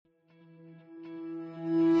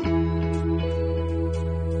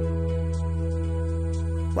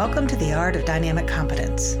Welcome to the Art of Dynamic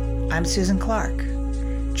Competence. I'm Susan Clark.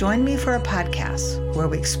 Join me for a podcast where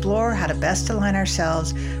we explore how to best align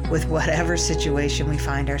ourselves with whatever situation we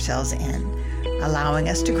find ourselves in, allowing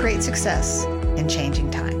us to create success in changing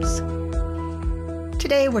times.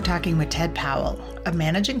 Today, we're talking with Ted Powell, a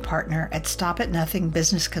managing partner at Stop at Nothing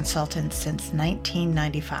Business Consultants since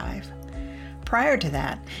 1995. Prior to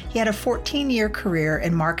that, he had a 14-year career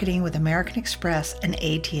in marketing with American Express and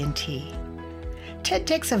AT&T. Ted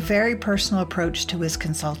takes a very personal approach to his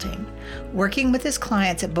consulting, working with his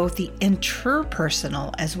clients at both the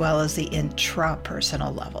interpersonal as well as the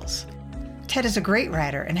intrapersonal levels. Ted is a great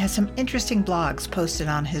writer and has some interesting blogs posted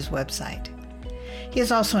on his website. He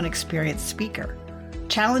is also an experienced speaker,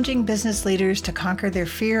 challenging business leaders to conquer their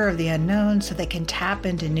fear of the unknown so they can tap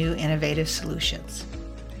into new innovative solutions.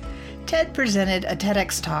 Ted presented a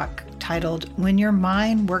TEDx talk titled When Your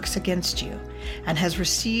Mind Works Against You and has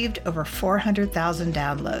received over 400,000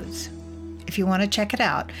 downloads. If you want to check it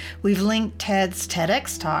out, we've linked Ted's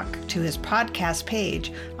TEDx talk to his podcast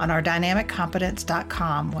page on our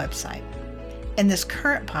dynamiccompetence.com website. In this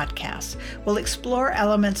current podcast, we'll explore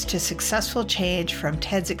elements to successful change from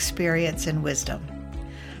Ted's experience and wisdom.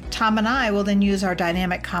 Tom and I will then use our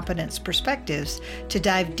dynamic competence perspectives to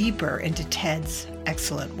dive deeper into Ted's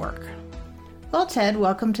excellent work. Well, Ted,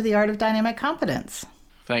 welcome to the Art of Dynamic Competence.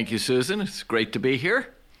 Thank you, Susan. It's great to be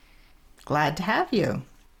here. Glad to have you.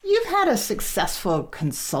 You've had a successful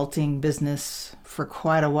consulting business for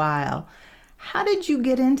quite a while. How did you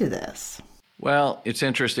get into this? Well, it's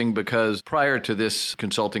interesting because prior to this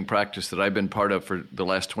consulting practice that I've been part of for the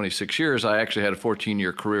last 26 years, I actually had a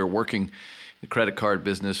 14-year career working in the credit card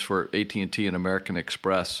business for AT&T and American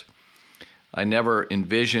Express. I never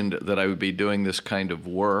envisioned that I would be doing this kind of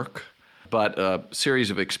work, but a series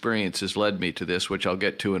of experiences led me to this, which I'll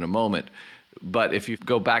get to in a moment. But if you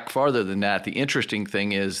go back farther than that, the interesting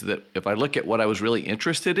thing is that if I look at what I was really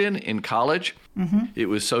interested in college, it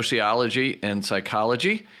was sociology and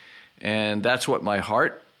psychology. And that's what my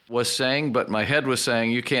heart was saying, but my head was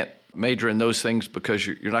saying, you can't major in those things because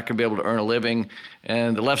you're not going to be able to earn a living.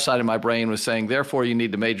 And the left side of my brain was saying, therefore, you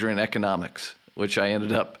need to major in economics, which I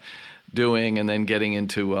ended up doing and then getting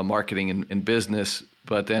into marketing and business.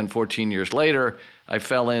 But then 14 years later, I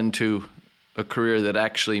fell into a career that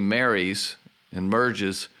actually marries and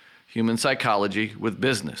merges human psychology with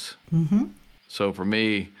business. So for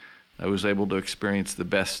me, I was able to experience the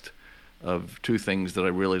best of two things that I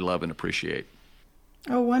really love and appreciate.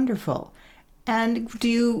 Oh, wonderful. And do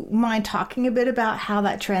you mind talking a bit about how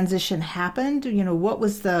that transition happened? You know, what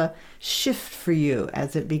was the shift for you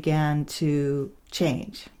as it began to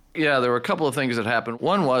change? Yeah, there were a couple of things that happened.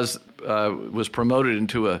 One was promoted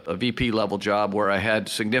into a VP level job where I had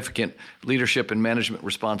significant leadership and management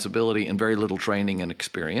responsibility and very little training and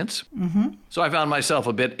experience. So I found myself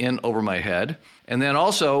a bit in over my head. And then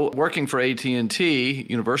also working for AT&T,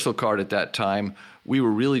 Universal Card at that time, we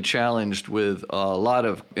were really challenged with a lot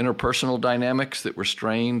of interpersonal dynamics that were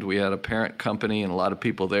strained. We had a parent company and a lot of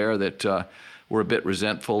people there that were a bit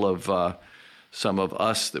resentful of some of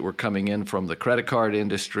us that were coming in from the credit card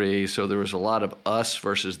industry. So there was a lot of us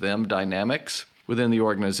versus them dynamics within the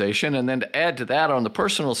organization. And then to add to that, on the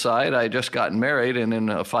personal side, I had just gotten married, and in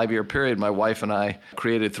a 5-year period, my wife and I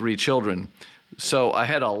created 3 children. So I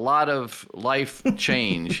had a lot of life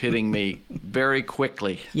change hitting me very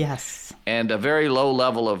quickly. Yes. And a very low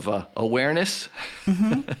level of awareness.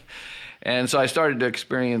 And so I started to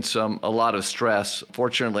experience a lot of stress.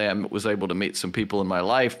 Fortunately, I was able to meet some people in my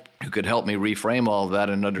life who could help me reframe all of that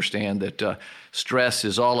and understand that stress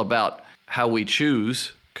is all about how we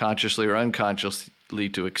choose, consciously or unconsciously,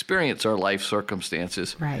 to experience our life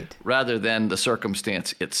circumstances, rather than the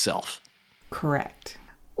circumstance itself. Correct.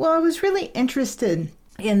 Well, I was really interested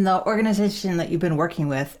in the organization that you've been working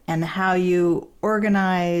with and how you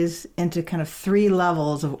organize into kind of 3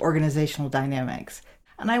 levels of organizational dynamics.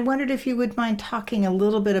 And I wondered if you would mind talking a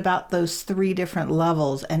little bit about those 3 different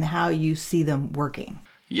levels and how you see them working.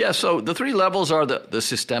 Yeah, so the 3 levels are the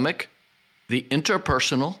systemic, the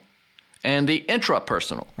interpersonal, and the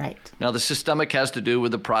intrapersonal. Right. Now, the systemic has to do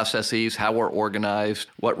with the processes, how we're organized,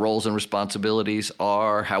 what roles and responsibilities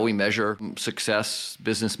are, how we measure success,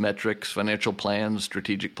 business metrics, financial plans,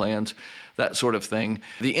 strategic plans, that sort of thing.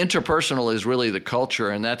 The interpersonal is really the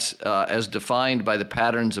culture, and that's as defined by the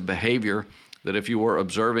patterns of behavior that if you were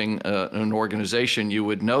observing an organization, you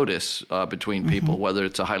would notice between people, whether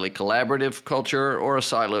it's a highly collaborative culture or a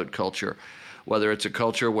siloed culture, whether it's a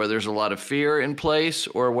culture where there's a lot of fear in place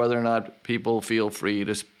or whether or not people feel free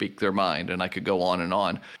to speak their mind. And I could go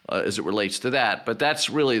on as it relates to that. But that's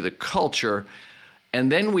really the culture.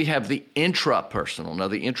 And then we have the intrapersonal. Now,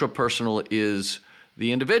 the intrapersonal is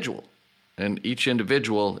the individual. And each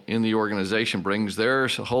individual in the organization brings their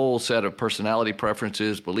whole set of personality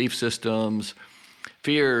preferences, belief systems,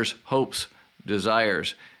 fears, hopes,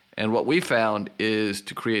 desires. And what we found is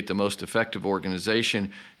to create the most effective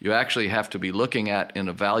organization, you actually have to be looking at and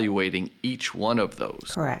evaluating each one of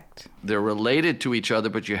those. Correct. They're related to each other,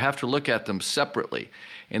 but you have to look at them separately.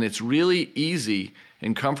 And it's really easy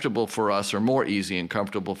and comfortable for us, or more easy and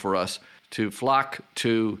comfortable for us, to flock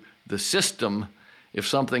to the system if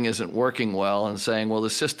something isn't working well and saying, well, the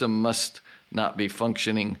system must not be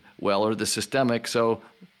functioning well, or the systemic, so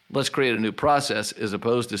let's create a new process, as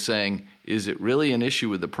opposed to saying, is it really an issue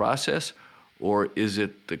with the process, or is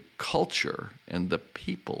it the culture and the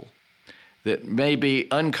people that may be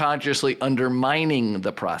unconsciously undermining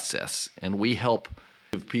the process? And we help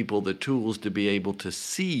give people the tools to be able to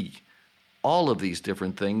see all of these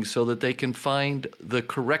different things so that they can find the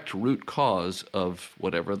correct root cause of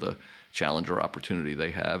whatever the challenge or opportunity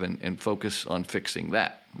they have, and focus on fixing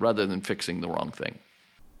that rather than fixing the wrong thing.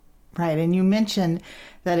 Right. And you mentioned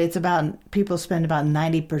that it's about, people spend about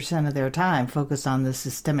 90% of their time focused on the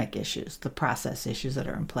systemic issues, the process issues that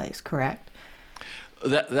are in place, correct?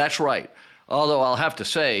 That's right. Although I'll have to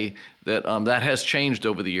say that that has changed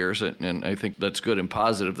over the years, and I think that's good and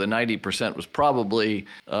positive. The 90% was probably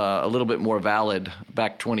a little bit more valid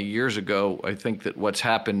back 20 years ago. I think that what's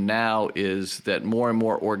happened now is that more and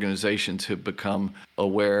more organizations have become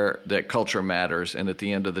aware that culture matters, and at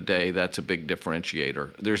the end of the day, that's a big differentiator.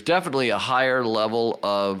 There's definitely a higher level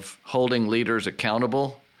of holding leaders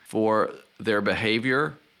accountable for their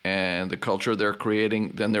behavior and the culture they're creating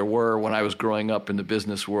than there were when I was growing up in the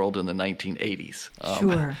business world in the 1980s.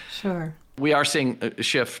 Sure. We are seeing a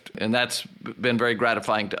shift, and that's been very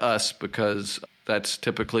gratifying to us, because that's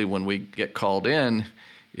typically when we get called in,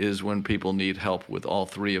 is when people need help with all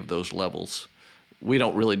three of those levels. We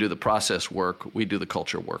don't really do the process work, we do the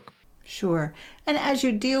culture work. Sure. And as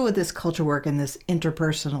you deal with this culture work in this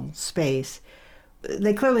interpersonal space,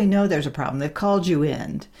 they clearly know there's a problem. They've called you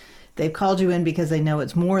in. They've called you in because they know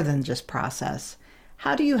it's more than just process.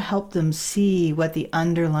 How do you help them see what the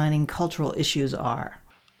underlying cultural issues are?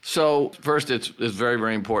 So first, it's very,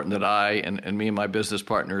 very important that I and me and my business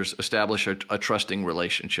partners establish a trusting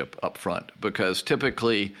relationship up front, because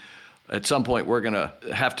typically at some point we're going to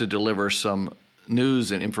have to deliver some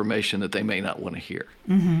news and information that they may not want to hear.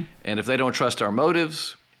 Mm-hmm. And if they don't trust our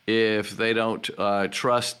motives, if they don't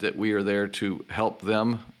trust that we are there to help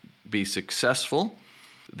them be successful,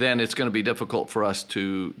 then it's going to be difficult for us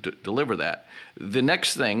to deliver that. The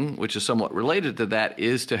next thing, which is somewhat related to that,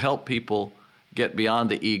 is to help people get beyond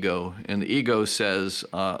the ego. And the ego says,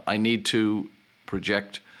 I need to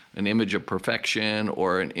project an image of perfection,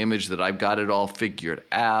 or an image that I've got it all figured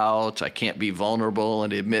out. I can't be vulnerable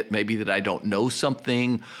and admit maybe that I don't know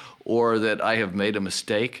something, or that I have made a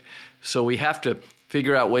mistake. So we have to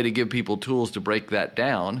figure out a way to give people tools to break that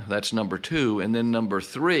down. That's number two. And then number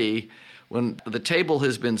three, when the table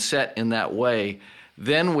has been set in that way,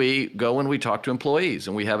 then we go and we talk to employees,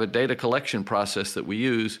 and we have a data collection process that we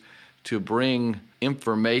use to bring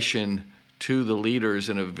information to the leaders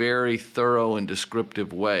in a very thorough and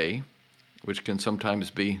descriptive way, which can sometimes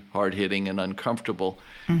be hard-hitting and uncomfortable.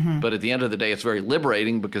 Mm-hmm. But at the end of the day, it's very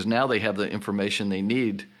liberating, because now they have the information they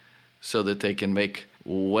need so that they can make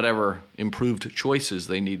whatever improved choices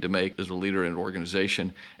they need to make as a leader in an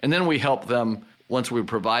organization. And then we help them, once we've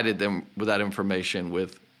provided them with that information,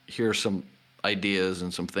 with here's some ideas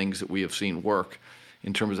and some things that we have seen work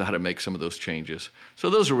in terms of how to make some of those changes. So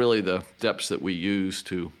those are really the steps that we use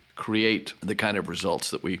to create the kind of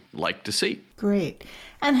results that we like to see. Great.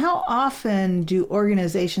 And how often do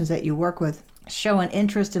organizations that you work with show an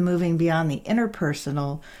interest in moving beyond the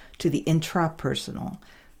interpersonal to the intrapersonal,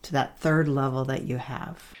 to that third level that you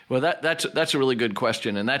have? Well, that's a really good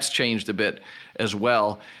question, and that's changed a bit as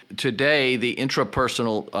well. Today, the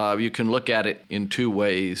intrapersonal, you can look at it in two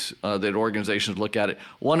ways that organizations look at it.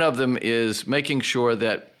 One of them is making sure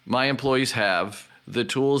that my employees have the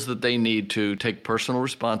tools that they need to take personal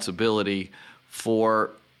responsibility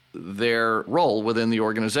for their role within the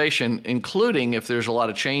organization, including, if there's a lot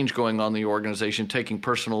of change going on in the organization, taking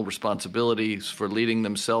personal responsibilities for leading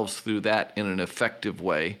themselves through that in an effective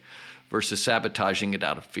way versus sabotaging it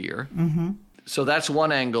out of fear. Mm-hmm. So that's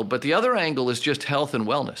one angle. But the other angle is just health and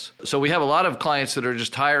wellness. So we have a lot of clients that are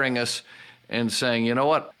just hiring us and saying, you know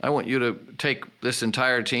what, I want you to take this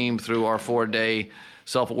entire team through our 4-day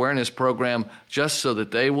self-awareness program just so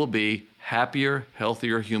that they will be happier,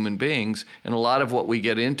 healthier human beings. And a lot of what we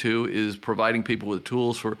get into is providing people with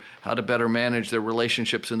tools for how to better manage their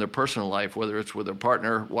relationships in their personal life, whether it's with their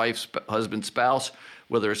partner, wife, husband, spouse,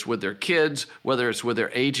 whether it's with their kids, whether it's with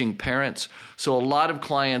their aging parents. So a lot of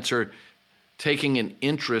clients are taking an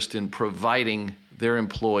interest in providing their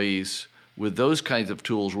employees with those kinds of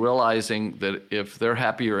tools, realizing that if they're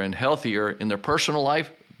happier and healthier in their personal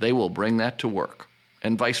life, they will bring that to work,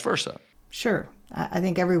 and vice versa. Sure. I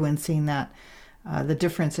think everyone's seen that, the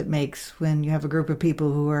difference it makes when you have a group of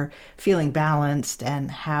people who are feeling balanced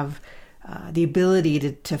and have the ability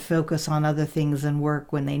to focus on other things than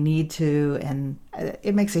work when they need to. And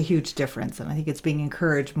it makes a huge difference. And I think it's being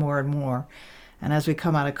encouraged more and more. And as we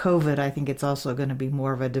come out of COVID, I think it's also going to be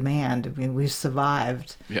more of a demand. I mean, we've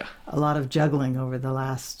survived a lot of juggling over the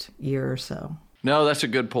last year or so. No, that's a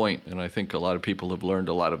good point. And I think a lot of people have learned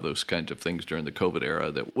a lot of those kinds of things during the COVID era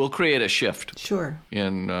that will create a shift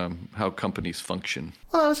in how companies function.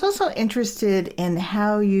 Well, I was also interested in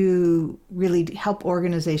how you really help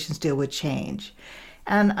organizations deal with change.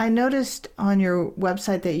 And I noticed on your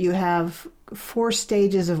website that you have 4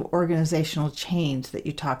 stages of organizational change that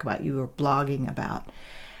you talk about, you were blogging about.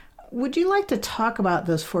 Would you like to talk about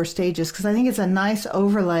those 4 stages? Because I think it's a nice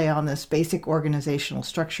overlay on this basic organizational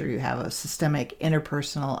structure you have of systemic,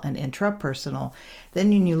 interpersonal, and intrapersonal. Then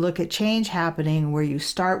when you look at change happening, where you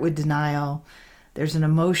start with denial, there's an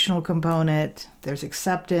emotional component, there's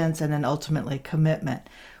acceptance, and then ultimately commitment.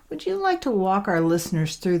 Would you like to walk our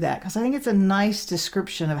listeners through that? Because I think it's a nice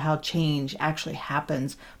description of how change actually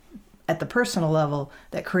happens at the personal level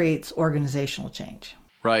that creates organizational change.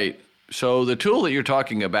 Right. So the tool that you're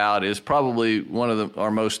talking about is probably one of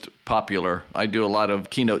our most popular. I do a lot of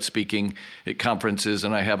keynote speaking at conferences,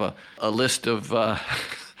 and I have a list of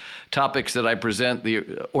topics that I present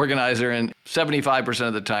the organizer, and 75%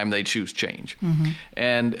 of the time they choose change. Mm-hmm.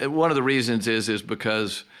 And one of the reasons is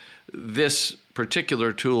because this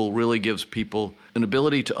particular tool really gives people an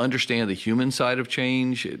ability to understand the human side of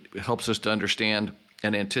change. It helps us to understand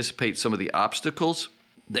and anticipate some of the obstacles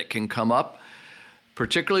that can come up,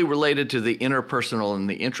 particularly related to the interpersonal and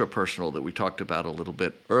the intrapersonal that we talked about a little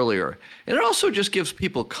bit earlier. And it also just gives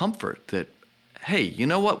people comfort that, hey, you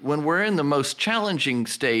know what? When we're in the most challenging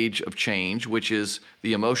stage of change, which is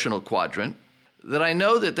the emotional quadrant, that I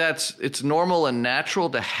know that it's normal and natural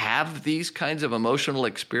to have these kinds of emotional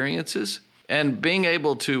experiences. And being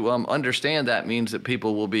able to understand that means that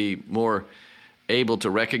people will be more able to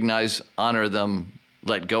recognize, honor them,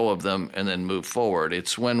 let go of them, and then move forward.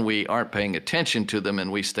 It's when we aren't paying attention to them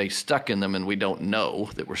and we stay stuck in them and we don't know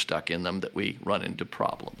that we're stuck in them that we run into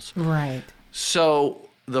problems. Right. So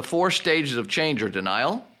the 4 stages of change are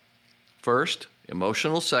denial first,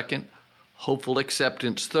 emotional second, hopeful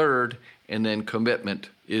acceptance third, and then commitment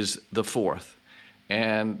is the 4th.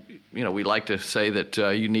 And, we like to say that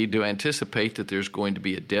you need to anticipate that there's going to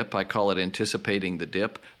be a dip. I call it anticipating the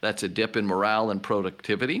dip. That's a dip in morale and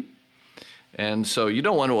productivity. And so you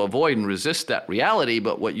don't want to avoid and resist that reality,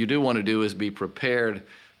 but what you do want to do is be prepared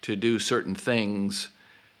to do certain things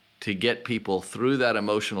to get people through that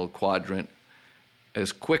emotional quadrant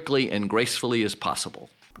as quickly and gracefully as possible.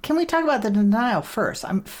 Can we talk about the denial first?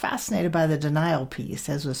 I'm fascinated by the denial piece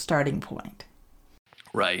as a starting point.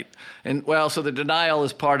 Right. And so the denial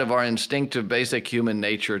is part of our instinctive basic human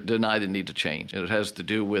nature, deny the need to change. And it has to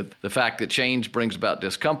do with the fact that change brings about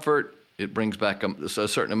discomfort. It brings back a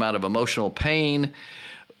certain amount of emotional pain.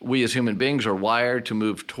 We as human beings are wired to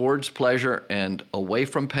move towards pleasure and away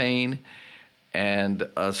from pain. And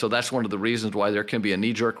so that's one of the reasons why there can be a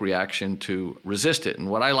knee-jerk reaction to resist it. And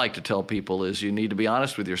what I like to tell people is you need to be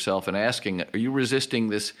honest with yourself and asking, are you resisting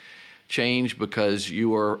this change because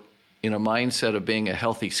you are in a mindset of being a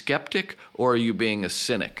healthy skeptic, or are you being a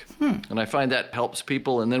cynic? And I find that helps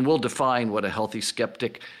people. And then we'll define what a healthy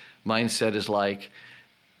skeptic mindset is like,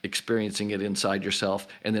 experiencing it inside yourself,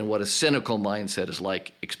 and then what a cynical mindset is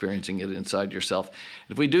like, experiencing it inside yourself.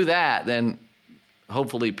 If we do that, then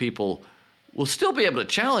hopefully people will still be able to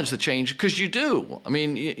challenge the change, because you do. I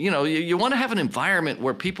mean, you want to have an environment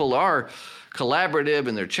where people are collaborative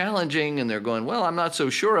and they're challenging and they're going, well, I'm not so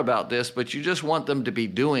sure about this, but you just want them to be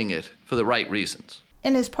doing it for the right reasons.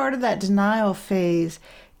 And as part of that denial phase,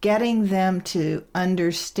 getting them to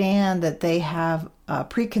understand that they have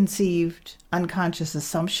preconceived unconscious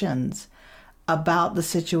assumptions about the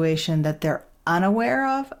situation that they're unaware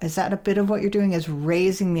of? Is that a bit of what you're doing, is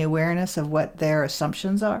raising the awareness of what their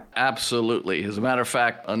assumptions are? Absolutely. As a matter of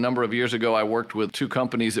fact, a number of years ago, I worked with 2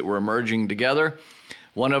 companies that were emerging together.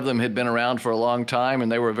 One of them had been around for a long time,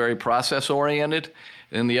 and they were very process-oriented.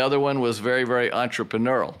 and the other one was very, very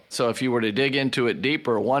entrepreneurial. So if you were to dig into it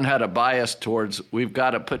deeper, one had a bias towards we've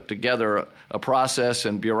got to put together a process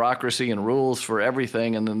and bureaucracy and rules for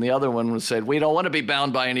everything, and then the other one said we don't want to be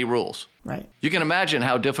bound by any rules. Right. You can imagine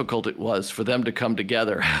how difficult it was for them to come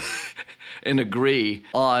together and agree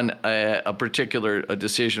on a particular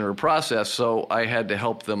decision or process. So I had to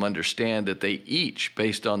help them understand that they each,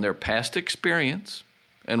 based on their past experience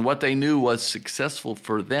and what they knew was successful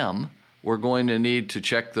for them, were going to need to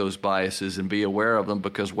check those biases and be aware of them,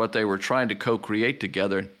 because what they were trying to co-create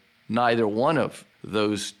together, neither one of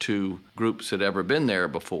those two groups had ever been there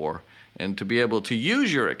before. And to be able to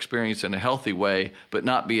use your experience in a healthy way, but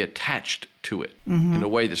not be attached to it in a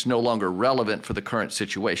way that's no longer relevant for the current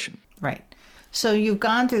situation. Right. So you've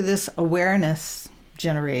gone through this awareness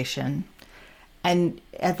generation, and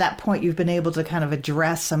at that point you've been able to kind of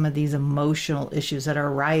address some of these emotional issues that are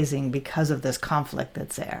arising because of this conflict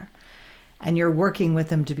that's there. And you're working with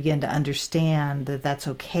them to begin to understand that that's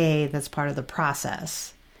okay, that's part of the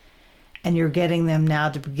process. And you're getting them now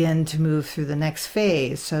to begin to move through the next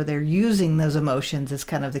phase. So they're using those emotions as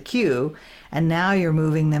kind of the cue. And now you're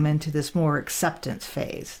moving them into this more acceptance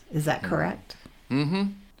phase. Is that correct? Mm-hmm.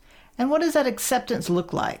 And what does that acceptance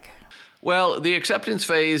look like? Well, the acceptance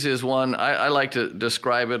phase is one, I like to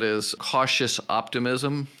describe it as cautious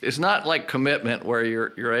optimism. It's not like commitment where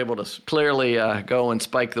you're able to clearly go and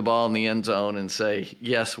spike the ball in the end zone and say,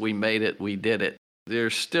 yes, we made it, we did it.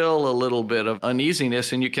 There's still a little bit of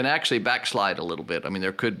uneasiness, and you can actually backslide a little bit. I mean,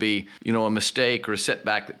 there could be, a mistake or a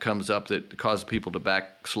setback that comes up that causes people to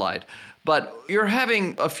backslide. But you're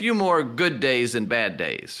having a few more good days than bad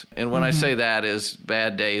days. And when I say that is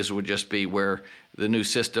bad days would just be where the new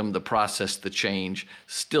system, the process, the change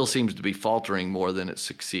still seems to be faltering more than it's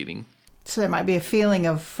succeeding. So there might be a feeling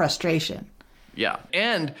of frustration. Yeah.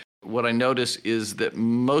 And what I notice is that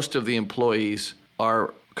most of the employees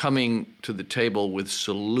are coming to the table with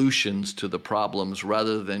solutions to the problems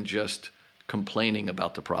rather than just complaining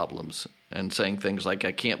about the problems and saying things like,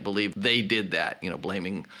 I can't believe they did that,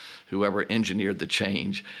 blaming whoever engineered the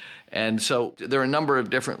change. And so there are a number of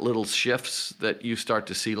different little shifts that you start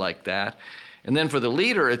to see like that. And then for the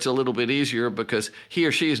leader, it's a little bit easier because he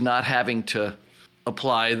or she is not having to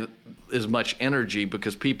apply as much energy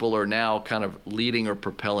because people are now kind of leading or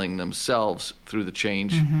propelling themselves through the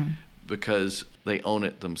change because they own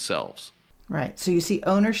it themselves. Right. So you see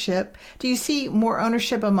ownership. Do you see more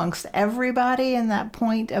ownership amongst everybody in that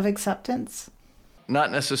point of acceptance?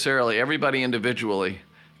 Not necessarily. Everybody individually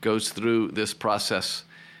goes through this process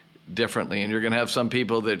differently. And you're going to have some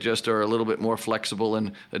people that just are a little bit more flexible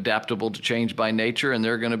and adaptable to change by nature, and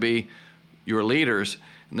they're going to be your leaders.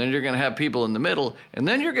 And then you're going to have people in the middle. And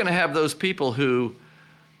then you're going to have those people who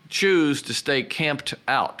choose to stay camped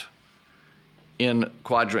out in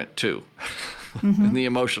quadrant 2. In the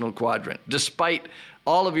emotional quadrant, despite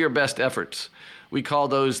all of your best efforts. We call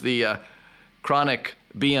those the chronic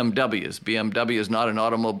BMWs. BMW is not an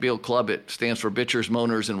automobile club. It stands for bitchers,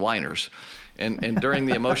 moaners, and whiners. And during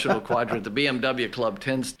the emotional quadrant, the BMW club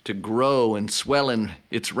tends to grow and swell in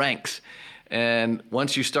its ranks. And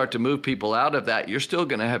once you start to move people out of that, you're still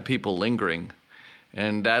going to have people lingering.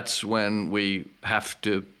 And that's when we have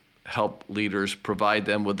to help leaders provide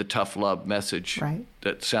them with the tough love message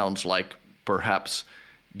that sounds like, perhaps,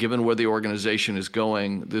 given where the organization is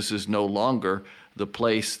going, this is no longer the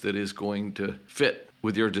place that is going to fit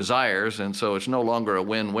with your desires. And so it's no longer a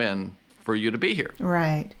win-win for you to be here.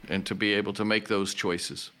 Right. And to be able to make those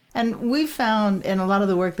choices. And we found in a lot of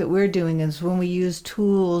the work that we're doing is when we use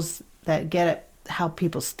tools that get at how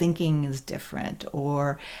people's thinking is different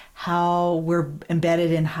or how we're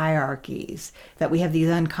embedded in hierarchies, that we have these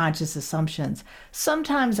unconscious assumptions.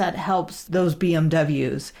 Sometimes that helps those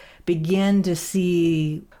BMWs begin to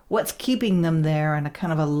see what's keeping them there in a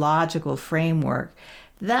kind of a logical framework.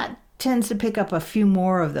 That tends to pick up a few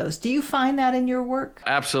more of those. Do you find that in your work?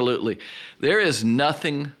 Absolutely. There is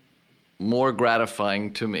nothing more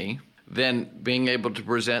gratifying to me than being able to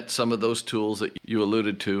present some of those tools that you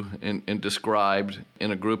alluded to and described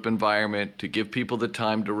in a group environment, to give people the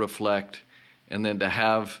time to reflect, and then to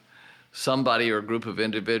have somebody or a group of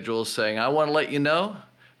individuals saying, I want to let you know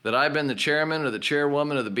that I've been the chairman or the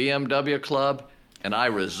chairwoman of the BMW club, and I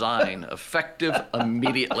resign effective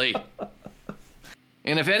immediately.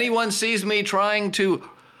 And if anyone sees me trying to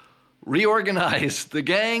reorganize the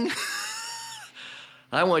gang,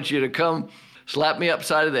 I want you to come slap me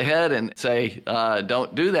upside of the head and say,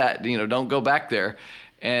 don't do that, don't go back there.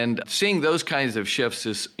 And seeing those kinds of shifts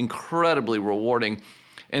is incredibly rewarding.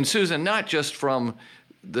 And Susan, not just from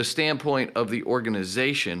the standpoint of the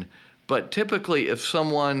organization, But typically, if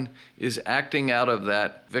someone is acting out of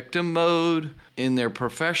that victim mode in their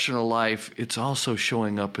professional life, it's also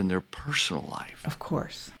showing up in their personal life. Of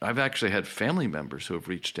course. I've actually had family members who have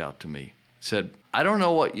reached out to me, said, I don't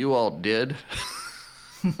know what you all did,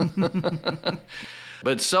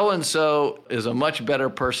 but so-and-so is a much better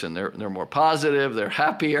person. They're more positive, they're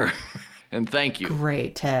happier, and thank you.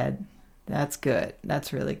 Great, Ted. That's good.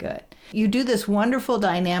 That's really good. You do this wonderful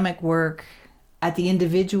dynamic work at the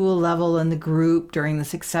individual level in the group during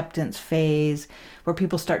this acceptance phase, where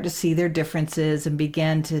people start to see their differences and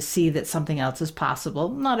begin to see that something else is possible.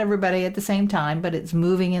 Not everybody at the same time, but it's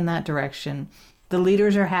moving in that direction. The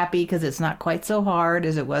leaders are happy because it's not quite so hard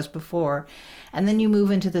as it was before. And then you move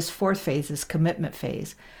into this fourth phase, this commitment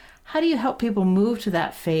phase. How do you help people move to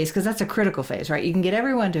that phase? Because that's a critical phase, right? You can get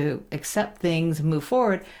everyone to accept things and move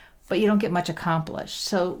forward, but you don't get much accomplished.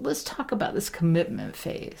 So let's talk about this commitment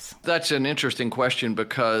phase. That's an interesting question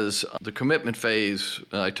because the commitment phase,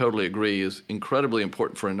 I totally agree, is incredibly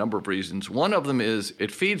important for a number of reasons. One of them is it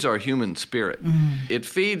feeds our human spirit. It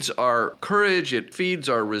feeds our courage. It feeds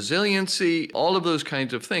our resiliency, all of those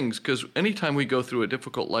kinds of things. Because anytime we go through a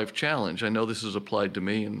difficult life challenge, I know this is applied to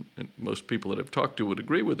me and most people that I've talked to would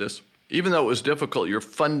agree with this. Even though it was difficult, you're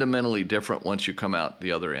fundamentally different once you come out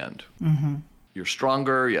the other end. You're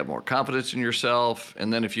stronger, you have more confidence in yourself,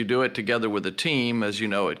 and then if you do it together with a team, as you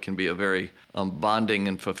know, it can be a very bonding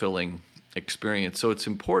and fulfilling experience. So it's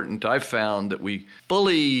important, I've found, that we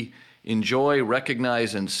fully enjoy,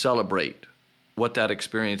 recognize, and celebrate what that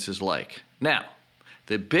experience is like. Now,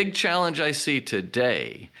 the big challenge I see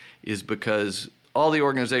today is because all the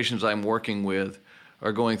organizations I'm working with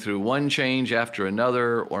are going through one change after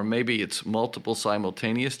another, or maybe it's multiple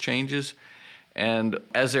simultaneous changes. And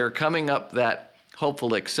as they're coming up that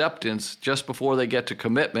hopeful acceptance, just before they get to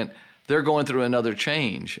commitment, they're going through another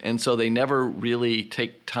change. And so they never really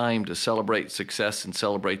take time to celebrate success and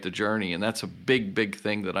celebrate the journey. And that's a big, big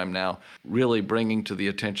thing that I'm now really bringing to the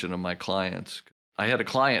attention of my clients. I had a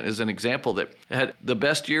client, as an example, that had the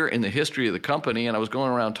best year in the history of the company, and I was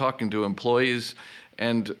going around talking to employees,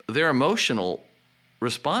 and their emotional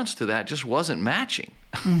response to that just wasn't matching.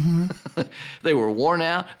 They were worn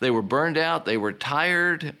out, they were burned out, they were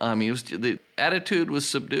tired. The attitude was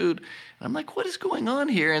subdued. And I'm like, what is going on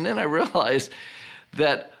here? And then I realized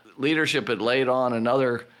that leadership had laid on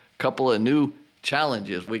another couple of new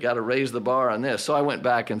challenges. We got to raise the bar on this. So I went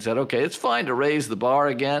back and said, okay, it's fine to raise the bar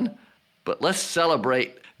again, but let's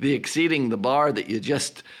celebrate the exceeding the bar that you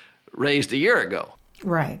just raised a year ago.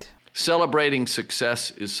 Right. Celebrating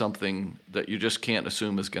success is something that you just can't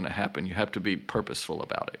assume is going to happen. You have to be purposeful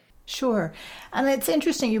about it. Sure. And it's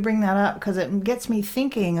interesting you bring that up because it gets me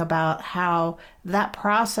thinking about how that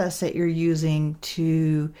process that you're using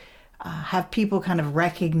to have people kind of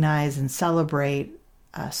recognize and celebrate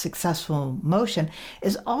successful motion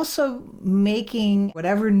is also making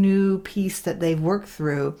whatever new piece that they've worked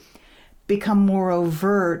through become more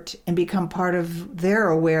overt and become part of their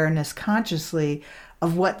awareness consciously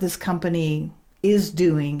of what this company is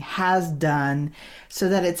doing, has done, so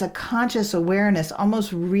that it's a conscious awareness,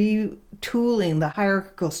 almost retooling the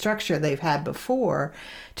hierarchical structure they've had before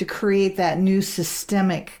to create that new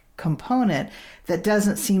systemic component that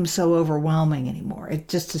doesn't seem so overwhelming anymore. It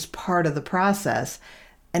just is part of the process.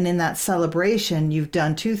 And in that celebration, you've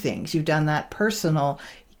done two things. You've done that personal,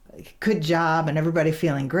 good job, and everybody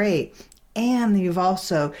feeling great. And you've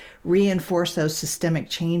also reinforced those systemic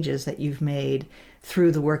changes that you've made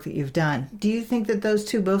through the work that you've done. Do you think that those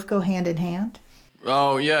two both go hand in hand?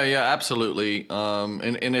 Oh, yeah, absolutely.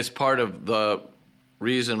 And it's part of the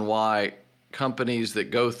reason why companies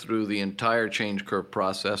that go through the entire change curve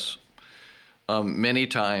process many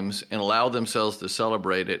times and allow themselves to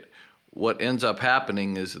celebrate it, what ends up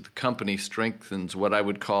happening is that the company strengthens what I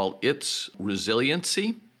would call its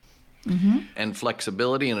resiliency and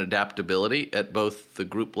flexibility and adaptability at both the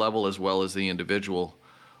group level as well as the individual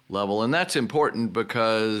level. And that's important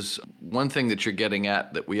because one thing that you're getting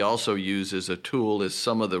at that we also use as a tool is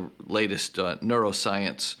some of the latest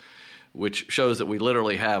neuroscience, which shows that we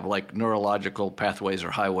literally have like neurological pathways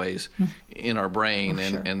or highways in our brain,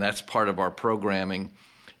 and that's part of our programming.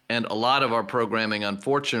 And a lot of our programming,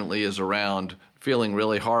 unfortunately, is around feeling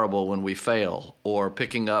really horrible when we fail or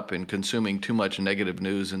picking up and consuming too much negative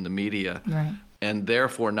news in the media, and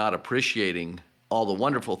therefore not appreciating all the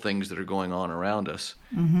wonderful things that are going on around us.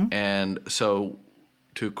 And so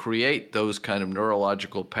to create those kind of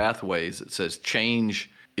neurological pathways that says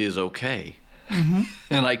change is okay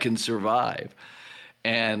and I can survive.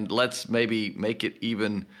 And let's maybe make it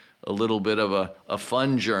even a little bit of a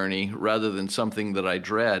fun journey rather than something that I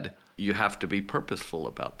dread. You have to be purposeful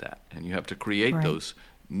about that, and you have to create those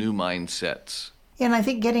new mindsets. And I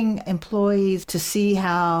think getting employees to see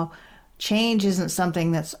how change isn't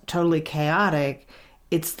something that's totally chaotic.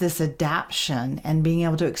 It's this adaptation and being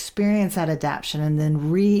able to experience that adaptation and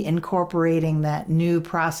then reincorporating that new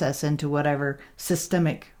process into whatever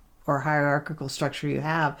systemic or hierarchical structure you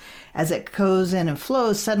have. As it goes in and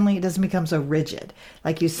flows, suddenly it doesn't become so rigid.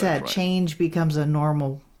 Like you said, right. Change becomes a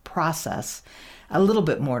normal process, a little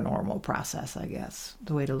bit more normal process, I guess,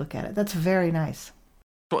 the way to look at it. That's very nice.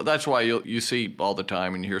 Well, that's why you see all the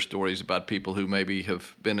time and you hear stories about people who maybe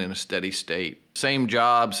have been in a steady state. Same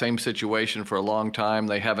job, same situation for a long time.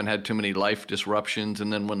 They haven't had too many life disruptions.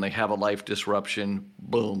 And then when they have a life disruption,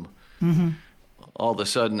 boom. Mm-hmm. All of a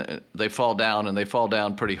sudden, they fall down, and they fall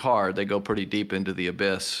down pretty hard. They go pretty deep into the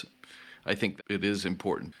abyss. I think it is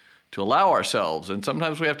important to allow ourselves, and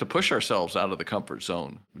sometimes we have to push ourselves out of the comfort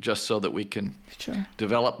zone just so that we can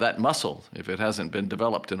develop that muscle if it hasn't been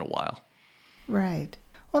developed in a while. Right.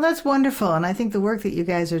 Well, that's wonderful. And I think the work that you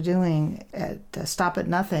guys are doing at Stop at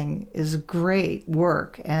Nothing is great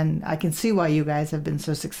work. And I can see why you guys have been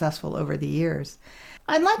so successful over the years.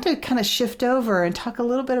 I'd like to kind of shift over and talk a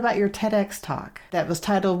little bit about your TEDx talk that was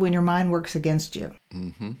titled When Your Mind Works Against You.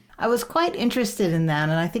 Mm-hmm. I was quite interested in that,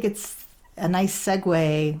 and I think it's a nice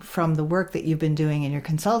segue from the work that you've been doing in your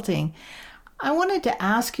consulting. I wanted to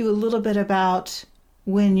ask you a little bit about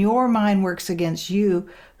when your mind works against you,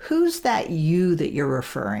 who's that you that you're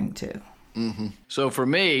referring to? Mm-hmm. So for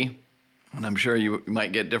me, and I'm sure you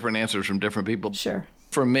might get different answers from different people. Sure.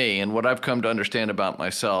 For me, and what I've come to understand about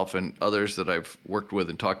myself and others that I've worked with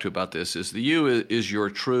and talked to about this, is the you is your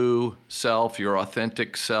true self, your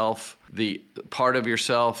authentic self, the part of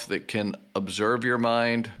yourself that can observe your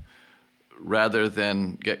mind rather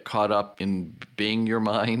than get caught up in being your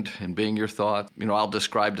mind and being your thought. You know, I'll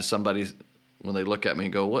describe to somebody when they look at me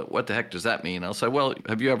and go, what the heck does that mean? I'll say, well,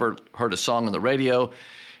 have you ever heard a song on the radio?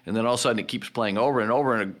 And then all of a sudden it keeps playing over and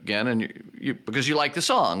over again, and you because you like the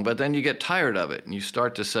song, but then you get tired of it and you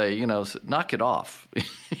start to say, you know, knock it off.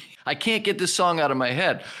 I can't get this song out of my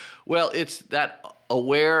head. Well, it's that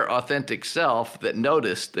aware, authentic self that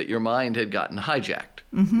noticed that your mind had gotten hijacked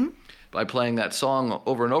by playing that song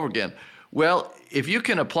over and over again. Well, if you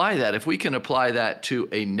can apply that, if we can apply that to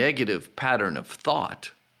a negative pattern of thought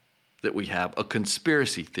that we have, a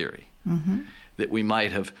conspiracy theory, that we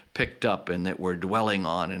might have picked up and that we're dwelling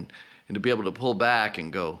on, and to be able to pull back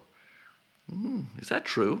and go, is that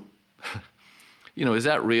true? You know, is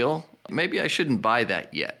that real? Maybe I shouldn't buy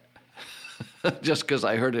that yet just because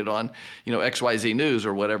I heard it on, you know, XYZ News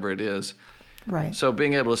or whatever it is. Right. So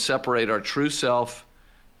being able to separate our true self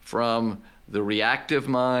from the reactive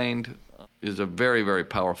mind is a very, very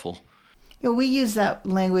powerful. You know, we use that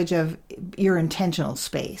language of your intentional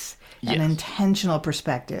space, an intentional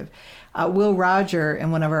perspective. Will Roger,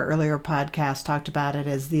 in one of our earlier podcasts, talked about it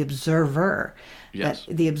as the observer. Yes.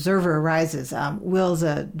 That the observer arises. Will's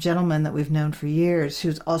a gentleman that we've known for years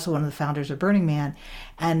who's also one of the founders of Burning Man,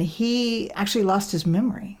 and he actually lost his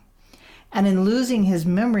memory. And in losing his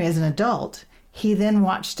memory as an adult, he then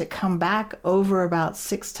watched it come back over about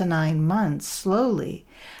 6 to 9 months slowly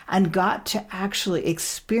and got to actually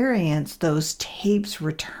experience those tapes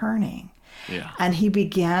returning. Yeah. And he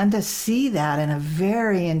began to see that in a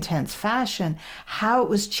very intense fashion, how it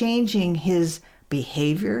was changing his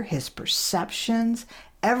behavior, his perceptions,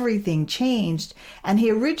 everything changed. And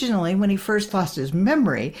he originally, when he first lost his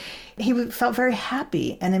memory, he felt very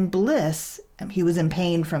happy and in bliss. He was in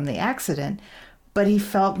pain from the accident, but he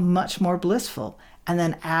felt much more blissful. And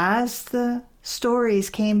then as the stories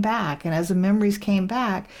came back and as the memories came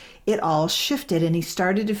back, it all shifted, and he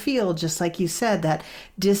started to feel, just like you said, that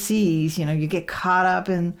dis-ease. You know, you get caught up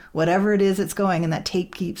in whatever it is that's going, and that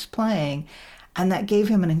tape keeps playing. And that gave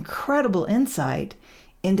him an incredible insight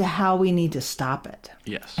into how we need to stop it.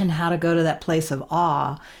 Yes. And how to go to that place of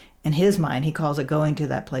awe. In his mind, he calls it going to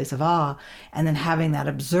that place of awe, and then having that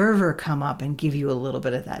observer come up and give you a little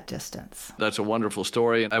bit of that distance. That's a wonderful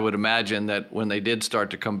story. I would imagine that when they did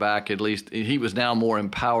start to come back, at least he was now more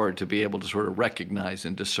empowered to be able to sort of recognize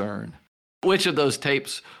and discern which of those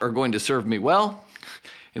tapes are going to serve me well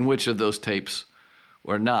and which of those tapes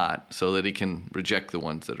are not, so that he can reject the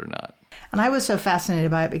ones that are not. And I was so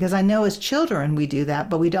fascinated by it because I know as children we do that,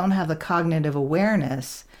 but we don't have the cognitive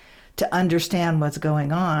awareness to understand what's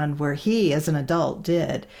going on, where he, as an adult,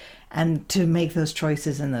 did. And to make those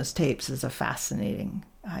choices in those tapes is a fascinating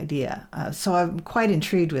idea. So I'm quite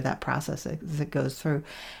intrigued with that process as it goes through.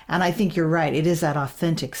 And I think you're right. It is that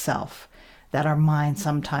authentic self that our mind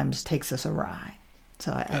sometimes takes us awry.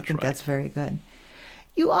 So I think that's very good.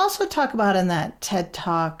 You also talk about in that TED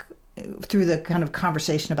Talk through the kind of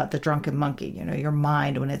conversation about the drunken monkey, your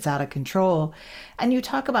mind when it's out of control. And you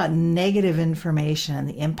talk about negative information and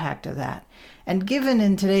the impact of that. And given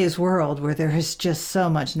in today's world where there is just so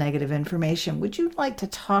much negative information, would you like to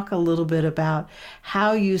talk a little bit about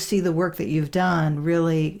how you see the work that you've done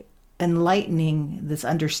really enlightening this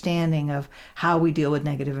understanding of how we deal with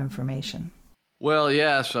negative information? Well,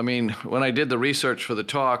 yes. I mean, when I did the research for the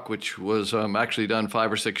talk, which was actually done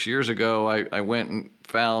 5 or 6 years ago, I went and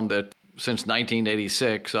found that since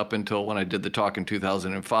 1986, up until when I did the talk in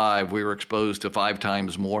 2005, we were exposed to 5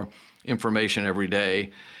 times more information every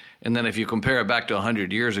day. And then if you compare it back to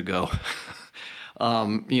 100 years ago,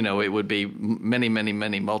 it would be many, many,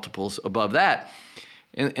 many multiples above that.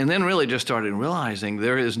 And then really just started realizing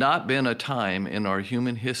there has not been a time in our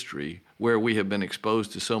human history where we have been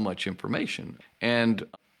exposed to so much information. And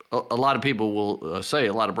a lot of people will say,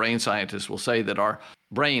 a lot of brain scientists will say that our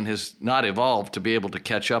brain has not evolved to be able to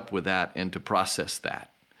catch up with that and to process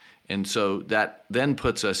that. And so that then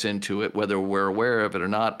puts us into it, whether we're aware of it or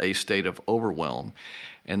not, a state of overwhelm.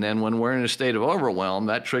 And then when we're in a state of overwhelm,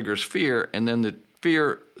 that triggers fear, and then the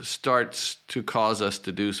fear starts to cause us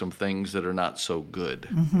to do some things that are not so good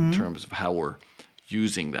in terms of how we're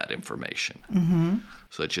using that information,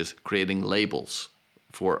 such as creating labels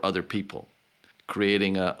for other people,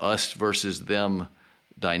 creating a us versus them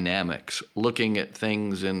dynamics, looking at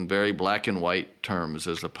things in very black and white terms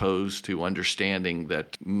as opposed to understanding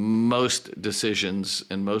that most decisions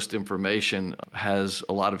and most information has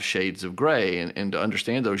a lot of shades of gray. And to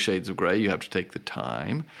understand those shades of gray, you have to take the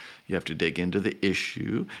time, you have to dig into the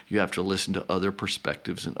issue, you have to listen to other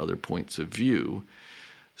perspectives and other points of view.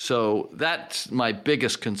 So that's my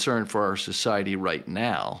biggest concern for our society right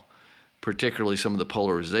now, particularly some of the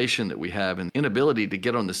polarization that we have and inability to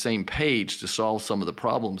get on the same page to solve some of the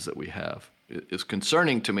problems that we have is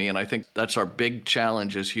concerning to me. And I think that's our big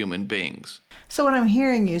challenge as human beings. So what I'm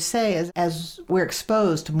hearing you say is as we're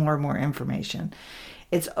exposed to more and more information,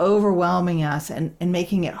 it's overwhelming us and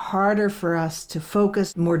making it harder for us to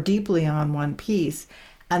focus more deeply on one piece.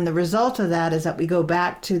 And the result of that is that we go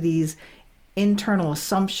back to these internal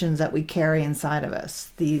assumptions that we carry inside of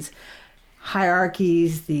us, these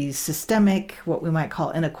hierarchies, these systemic, what we might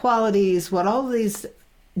call inequalities, what all of these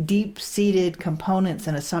deep-seated components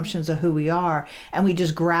and assumptions of who we are, and we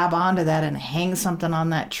just grab onto that and hang something on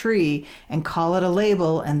that tree and call it a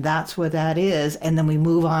label, and that's what that is, and then we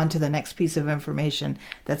move on to the next piece of information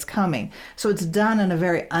that's coming. So it's done in a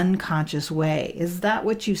very unconscious way. Is that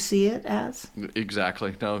what you see it as?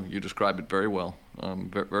 Exactly. No, you describe it very well.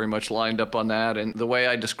 Very much lined up on that. And the way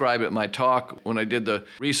I describe it in my talk, when I did the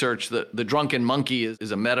research, the drunken monkey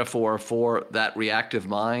is a metaphor for that reactive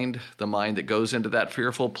mind, the mind that goes into that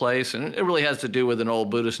fearful place. And it really has to do with an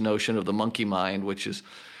old Buddhist notion of the monkey mind, which is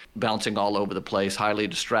bouncing all over the place, highly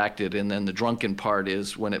distracted. And then the drunken part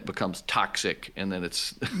is when it becomes toxic, and then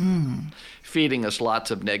it's feeding us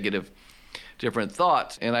lots of negative different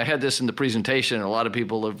thoughts. And I had this in the presentation, and a lot of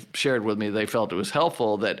people have shared with me they felt it was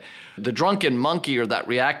helpful, that the drunken monkey, or that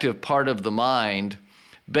reactive part of the mind,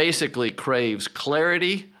 basically craves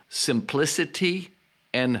clarity, simplicity,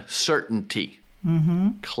 and certainty.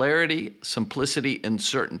 Clarity, simplicity, and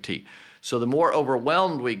certainty. So the more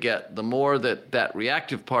overwhelmed we get, the more that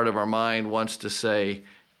reactive part of our mind wants to say,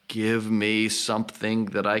 give me something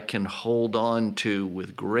that I can hold on to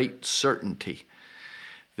with great certainty,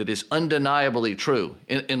 that is undeniably true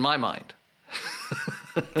in my mind.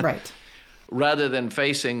 Right. Rather than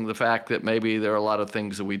facing the fact that maybe there are a lot of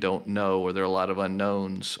things that we don't know, or there are a lot of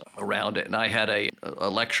unknowns around it. And I had a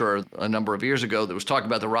lecturer a number of years ago that was talking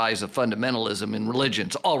about the rise of fundamentalism in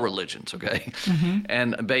religions, all religions, okay?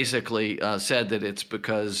 And basically said that it's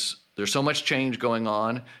because there's so much change going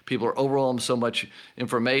on, people are overwhelmed with so much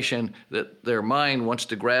information that their mind wants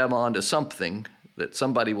to grab onto something that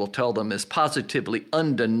somebody will tell them is positively,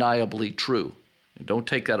 undeniably true. And don't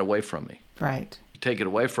take that away from me. Right. Take it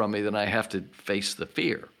away from me, then I have to face the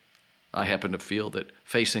fear. I happen to feel that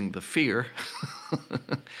facing the fear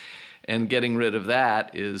and getting rid of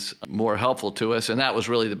that is more helpful to us. And that was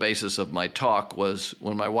really the basis of my talk, was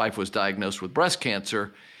when my wife was diagnosed with breast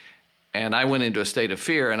cancer, and I went into a state of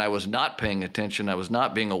fear, and I was not paying attention. I was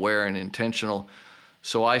not being aware and intentional.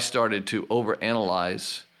 So I started to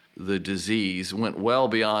overanalyze the disease, went well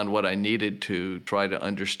beyond what I needed to try to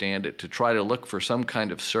understand it, to try to look for some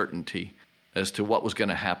kind of certainty as to what was going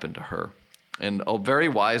to happen to her. And a very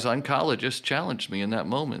wise oncologist challenged me in that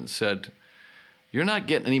moment and said, you're not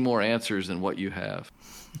getting any more answers than what you have.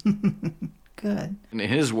 Good. And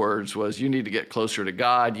his words was, you need to get closer to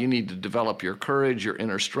God. You need to develop your courage, your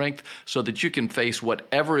inner strength, so that you can face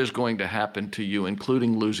whatever is going to happen to you,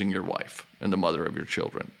 including losing your wife and the mother of your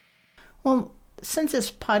children. Well, since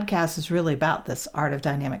this podcast is really about this art of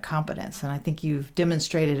dynamic competence, and I think you've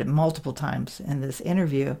demonstrated it multiple times in this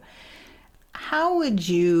interview, how would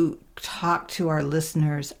you talk to our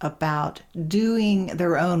listeners about doing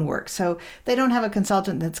their own work? So they don't have a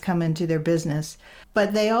consultant that's come into their business,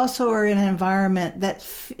 but they also are in an environment that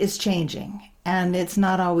is changing and it's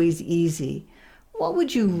not always easy. What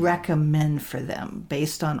would you recommend for them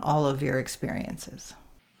based on all of your experiences?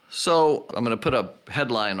 So I'm going to put a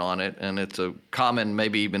headline on it, and it's a common,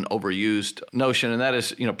 maybe even overused notion, and that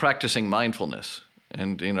is, practicing mindfulness.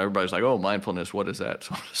 And, everybody's like, oh, mindfulness, what is that?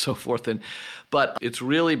 So on and so forth. But it's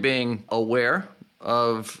really being aware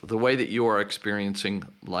of the way that you are experiencing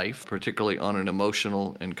life, particularly on an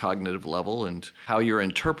emotional and cognitive level, and how you're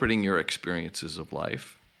interpreting your experiences of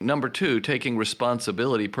life. Number two, taking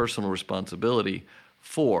responsibility, personal responsibility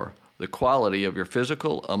for the quality of your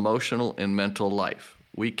physical, emotional, and mental life.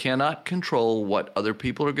 We cannot control what other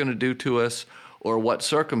people are going to do to us or what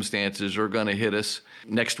circumstances are going to hit us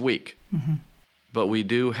next week. Mm-hmm. But we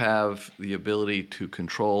do have the ability to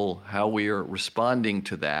control how we are responding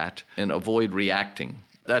to that and avoid reacting.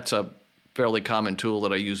 That's a fairly common tool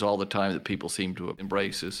that I use all the time that people seem to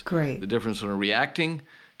embrace is Great. The difference between reacting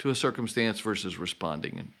to a circumstance versus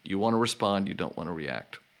responding. And you want to respond, you don't want to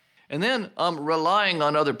react. And then relying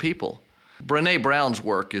on other people. Brené Brown's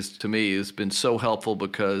work to me has been so helpful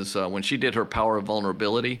because when she did her Power of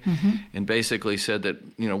Vulnerability and basically said that,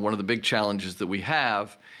 one of the big challenges that we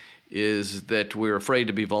have is that we're afraid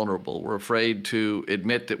to be vulnerable. We're afraid to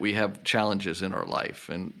admit that we have challenges in our life.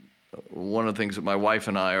 And one of the things that my wife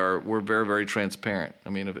and I we're very, very transparent. I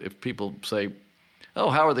mean, if people say, oh,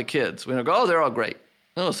 how are the kids? We don't go, oh, they're all great.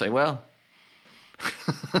 They'll say, well,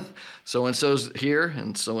 so-and-so's here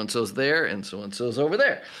and so-and-so's there and so-and-so's over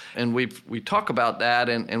there. And we talk about that.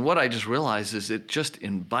 And what I just realized is it just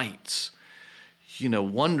invites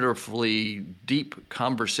wonderfully deep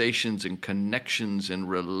conversations and connections and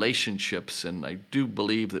relationships. And I do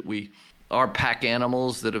believe that we are pack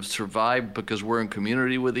animals that have survived because we're in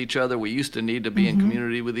community with each other. We used to need to be in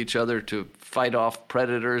community with each other to fight off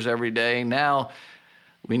predators every day. Now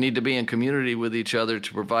we need to be in community with each other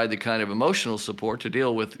to provide the kind of emotional support to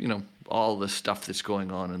deal with, all the stuff that's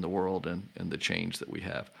going on in the world and the change that we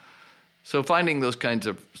have. So finding those kinds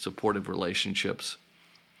of supportive relationships.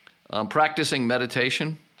 Practicing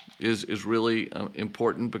meditation is really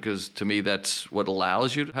important because to me that's what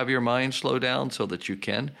allows you to have your mind slow down so that you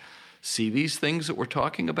can see these things that we're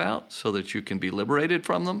talking about so that you can be liberated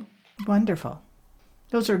from them. Wonderful.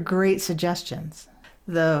 Those are great suggestions.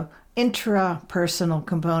 The intrapersonal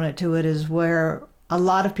component to it is where a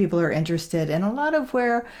lot of people are interested and a lot of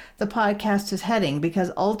where the podcast is heading, because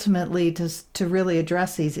ultimately to really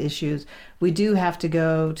address these issues, we do have to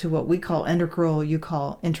go to what we call integral, you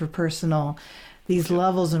call interpersonal, these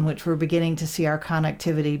levels in which we're beginning to see our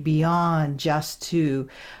connectivity beyond just to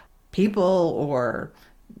people or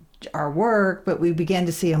our work, but we begin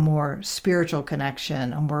to see a more spiritual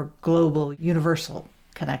connection, a more global, universal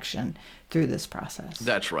connection through this process.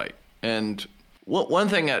 That's right. And one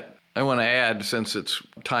thing that I want to add, since it's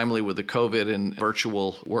timely with the COVID and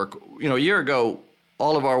virtual work, a year ago,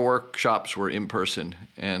 all of our workshops were in person,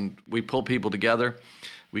 and we pull people together.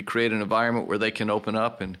 We create an environment where they can open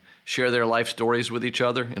up and share their life stories with each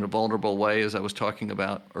other in a vulnerable way, as I was talking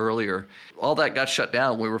about earlier. All that got shut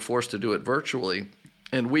down. We were forced to do it virtually,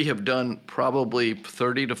 and we have done probably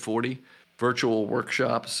 30 to 40 virtual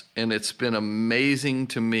workshops, and it's been amazing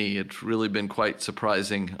to me. It's really been quite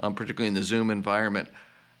surprising, particularly in the Zoom environment,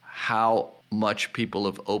 how much people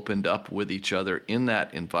have opened up with each other in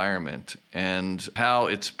that environment and how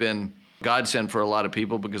it's been godsend for a lot of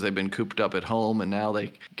people because they've been cooped up at home and now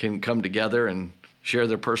they can come together and share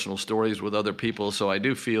their personal stories with other people. So I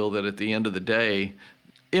do feel that at the end of the day,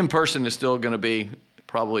 in person is still going to be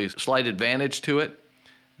probably a slight advantage to it.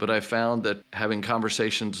 But I found that having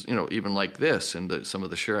conversations, even like this and some of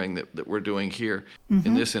the sharing that we're doing here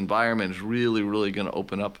in this environment is really, really going to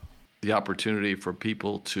open up the opportunity for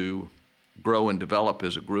people to grow and develop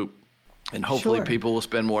as a group. And hopefully people will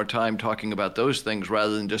spend more time talking about those things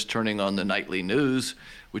rather than just turning on the nightly news,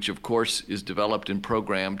 which of course is developed and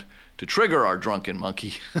programmed to trigger our drunken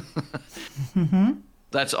monkey.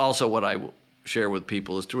 That's also what I will share with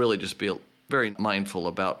people, is to really just be very mindful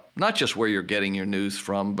about not just where you're getting your news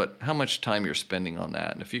from, but how much time you're spending on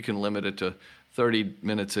that. And if you can limit it to 30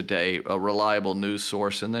 minutes a day, a reliable news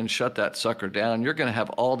source, and then shut that sucker down, you're going to have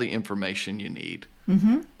all the information you need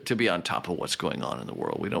to be on top of what's going on in the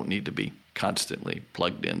world. We don't need to be constantly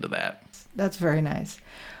plugged into that. That's very nice.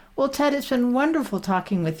 Well, Ted, it's been wonderful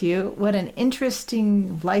talking with you. What an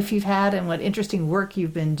interesting life you've had and what interesting work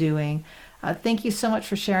you've been doing. Thank you so much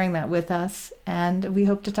for sharing that with us, and we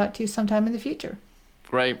hope to talk to you sometime in the future.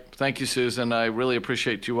 Great. Thank you, Susan. I really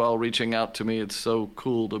appreciate you all reaching out to me. It's so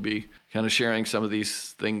cool to be kind of sharing some of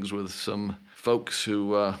these things with some folks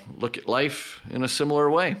who look at life in a similar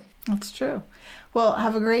way. That's true. Well,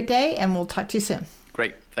 have a great day, and we'll talk to you soon.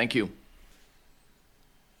 Great. Thank you.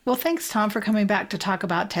 Well, thanks, Tom, for coming back to talk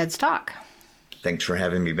about TED's Talk. Thanks for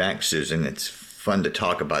having me back, Susan. It's fun to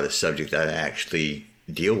talk about a subject that I actually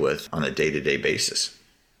deal with on a day-to-day basis.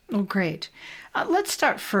 Oh, great. Let's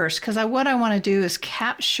start first, because what I want to do is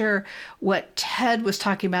capture what Ted was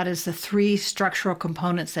talking about as the 3 structural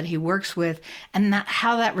components that he works with, and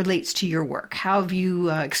how that relates to your work. How have you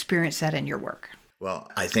experienced that in your work?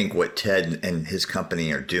 Well, I think what Ted and his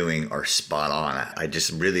company are doing are spot on. I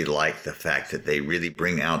just really like the fact that they really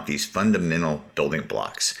bring out these fundamental building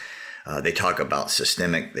blocks. They talk about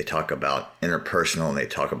systemic, they talk about interpersonal, and they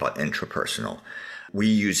talk about intrapersonal. We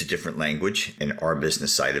use a different language in our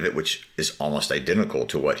business side of it, which is almost identical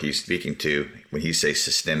to what he's speaking to. When he says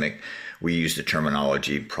systemic, we use the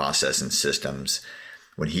terminology process and systems.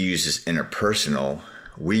 When he uses interpersonal,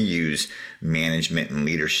 we use management and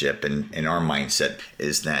leadership. And our mindset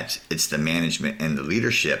is that it's the management and the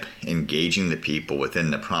leadership engaging the people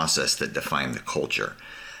within the process that define the culture.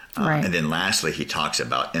 Right. And then lastly, he talks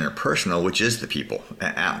about interpersonal, which is the people.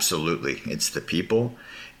 Absolutely. It's the people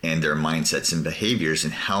and their mindsets and behaviors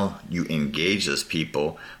and how you engage those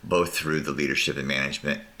people, both through the leadership and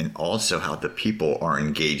management, and also how the people are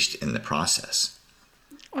engaged in the process.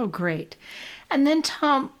 Oh, great. And then,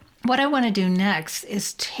 Tom, what I want to do next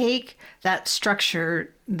is take that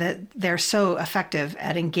structure that they're so effective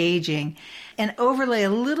at engaging and overlay a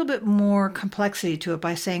little bit more complexity to it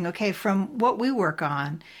by saying, okay, from what we work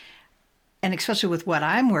on, and especially with what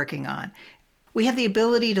I'm working on, we have the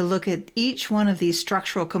ability to look at each one of these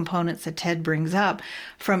structural components that Ted brings up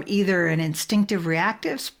from either an instinctive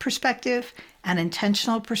reactive perspective, an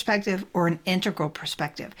intentional perspective, or an integral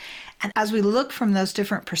perspective. And as we look from those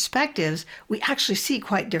different perspectives, we actually see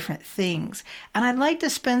quite different things. And I'd like to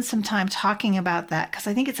spend some time talking about that because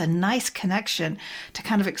I think it's a nice connection to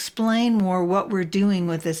kind of explain more what we're doing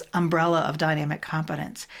with this umbrella of dynamic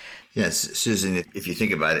competence. Yes, Susan, if you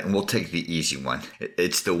think about it, and we'll take the easy one.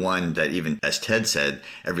 It's the one that even, as Ted said,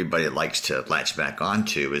 everybody likes to latch back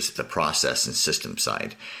onto is the process and system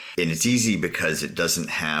side. And it's easy because it doesn't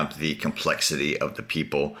have the complexity of the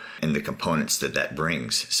people and the components that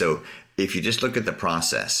brings. So if you just look at the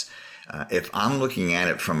process, if I'm looking at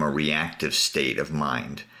it from a reactive state of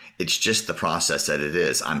mind, it's just the process that it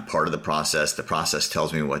is. I'm part of the process. The process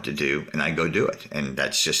tells me what to do, and I go do it. And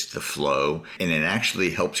that's just the flow. And it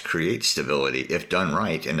actually helps create stability. If done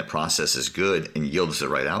right and the process is good and yields the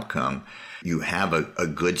right outcome, you have a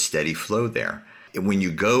good, steady flow there. When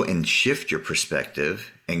you go and shift your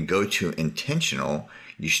perspective and go to intentional,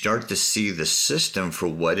 you start to see the system for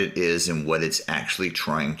what it is and what it's actually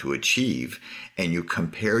trying to achieve. And you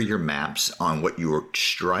compare your maps on what you're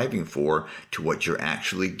striving for to what you're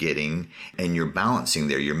actually getting, and you're balancing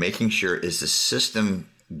there. You're making sure, is the system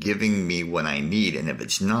giving me what I need? And if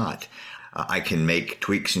it's not, I can make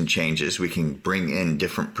tweaks and changes. We can bring in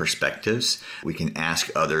different perspectives. We can ask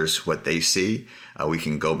others what they see. We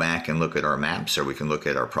can go back and look at our maps, or we can look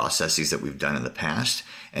at our processes that we've done in the past,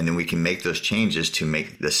 and then we can make those changes to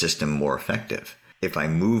make the system more effective. If I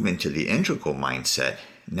move into the integral mindset,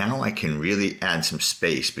 now I can really add some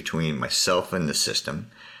space between myself and the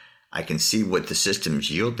system. I can see what the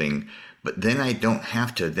system's yielding, but then I don't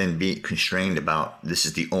have to then be constrained about this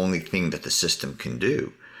is the only thing that the system can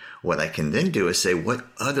do. What I can then do is say, what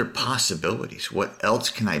other possibilities, what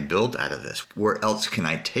else can I build out of this? Where else can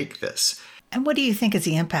I take this? And what do you think is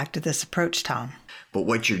the impact of this approach, Tom? But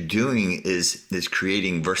what you're doing is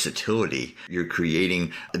creating versatility. You're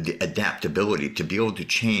creating the adaptability to be able to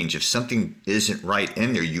change. If something isn't right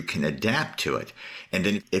in there, you can adapt to it. And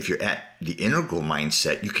then if you're at the integral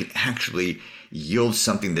mindset, you can actually yield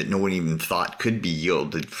something that no one even thought could be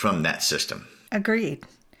yielded from that system. Agreed.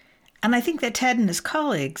 And I think that Ted and his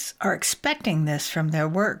colleagues are expecting this from their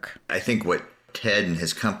work. I think what Ted and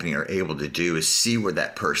his company are able to do is see where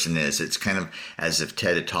that person is. It's kind of as if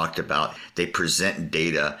Ted had talked about, they present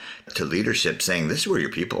data to leadership saying, this is where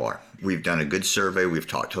your people are. We've done a good survey. We've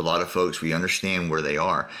talked to a lot of folks. We understand where they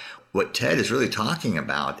are. What Ted is really talking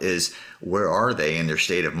about is where are they in their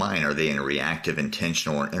state of mind? Are they in a reactive,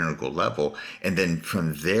 intentional, or integral level? And then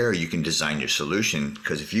from there, you can design your solution.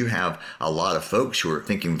 Because if you have a lot of folks who are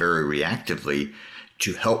thinking very reactively,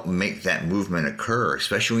 to help make that movement occur,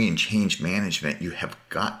 especially in change management, you have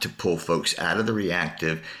got to pull folks out of the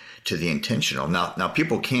reactive to the intentional. Now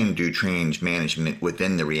people can do change management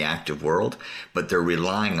within the reactive world, but they're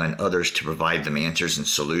relying on others to provide them answers and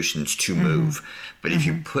solutions to move. But if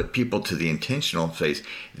you put people to the intentional phase,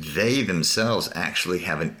 they themselves actually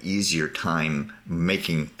have an easier time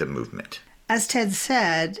making the movement. As Ted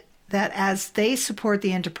said, that as they support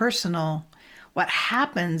the interpersonal, what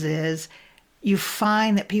happens is you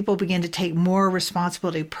find that people begin to take more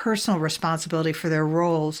responsibility, personal responsibility for their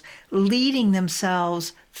roles, leading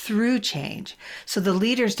themselves through change. So the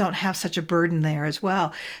leaders don't have such a burden there as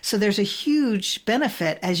well. So there's a huge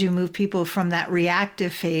benefit as you move people from that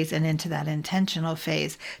reactive phase and into that intentional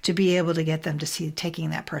phase to be able to get them to see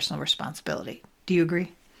taking that personal responsibility. Do you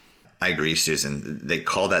agree? I agree, Susan. They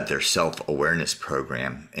call that their self-awareness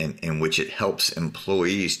program, in which it helps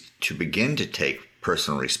employees to begin to take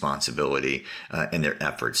personal responsibility in their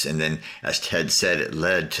efforts. And then, as Ted said, it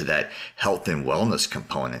led to that health and wellness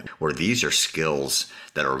component, where these are skills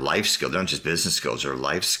that are life skills. They're not just business skills, they're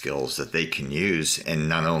life skills that they can use and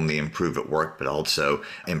not only improve at work, but also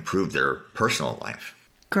improve their personal life.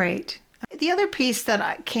 Great. The other piece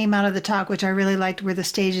that came out of the talk, which I really liked, were the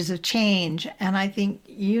stages of change. And I think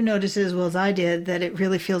you noticed as well as I did that it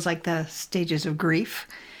really feels like the stages of grief.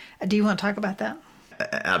 Do you want to talk about that?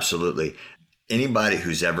 Absolutely. Anybody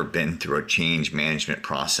who's ever been through a change management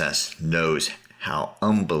process knows how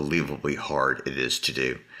unbelievably hard it is to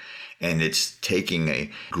do. And it's taking a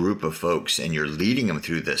group of folks and you're leading them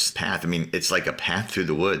through this path. I mean, it's like a path through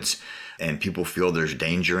the woods, and people feel there's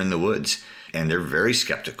danger in the woods, and they're very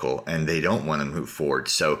skeptical and they don't want to move forward.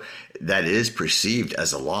 So that is perceived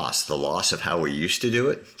as a loss, the loss of how we used to do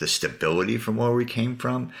it, the stability from where we came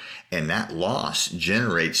from. And that loss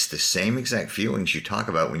generates the same exact feelings you talk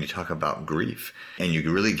about when you talk about grief. And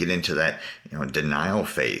you really get into that, denial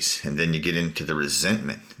phase, and then you get into the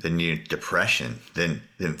resentment, then depression, then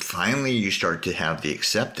finally you start to have the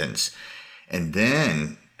acceptance. And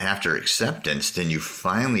then after acceptance, then you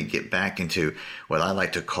finally get back into what I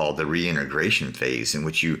like to call the reintegration phase, in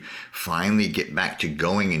which you finally get back to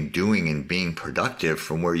going and doing and being productive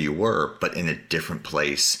from where you were, but in a different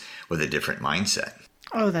place with a different mindset.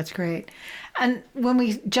 Oh, that's great. And when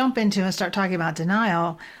we jump into and start talking about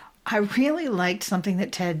denial, I really liked something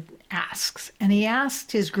that Ted asks. And he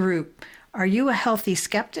asked his group, are you a healthy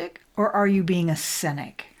skeptic or are you being a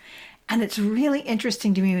cynic? And it's really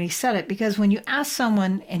interesting to me when he said it, because when you ask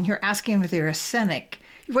someone and you're asking them if they're a cynic,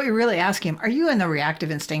 what you're really asking them, are you in the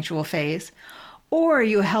reactive instinctual phase? Or are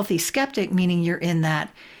you a healthy skeptic, meaning you're in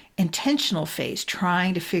that intentional phase,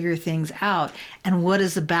 trying to figure things out? And what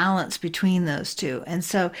is the balance between those two? And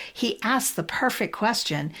so he asked the perfect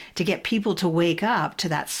question to get people to wake up to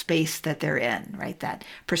that space that they're in, right? That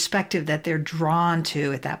perspective that they're drawn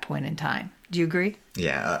to at that point in time. Do you agree?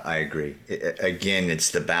 Yeah, I agree. Again, it's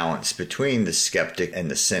the balance between the skeptic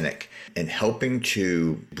and the cynic, and helping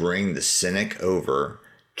to bring the cynic over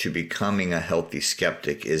to becoming a healthy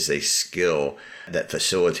skeptic is a skill that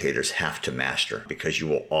facilitators have to master, because you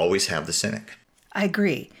will always have the cynic. I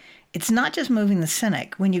agree. It's not just moving the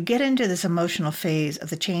cynic. When you get into this emotional phase of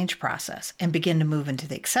the change process and begin to move into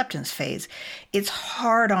the acceptance phase, it's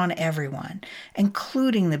hard on everyone,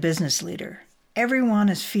 including the business leader. Everyone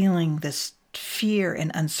is feeling this fear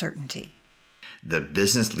and uncertainty. The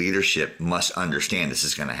business leadership must understand this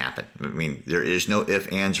is going to happen. I mean, there is no ifs,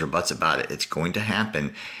 ands, or buts about it. It's going to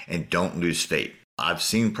happen, and don't lose faith. I've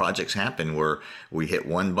seen projects happen where we hit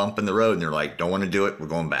one bump in the road and they're like, don't want to do it, we're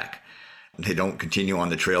going back. They don't continue on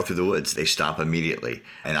the trail through the woods. They stop immediately.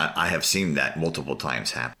 And I have seen that multiple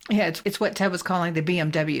times happen. Yeah, it's what Ted was calling the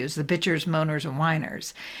BMWs, the bitchers, moaners, and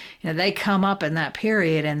whiners. They come up in that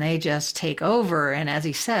period and they just take over. And as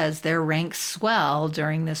he says, their ranks swell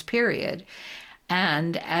during this period.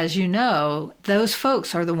 And as you know, those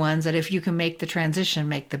folks are the ones that if you can make the transition,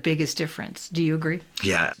 make the biggest difference. Do you agree?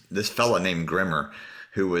 Yeah. This fella named Grimmer,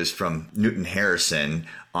 who was from Newton Harrison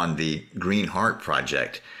on the Green Heart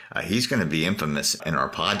Project, he's going to be infamous in our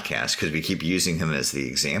podcast because we keep using him as the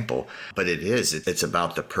example. But it's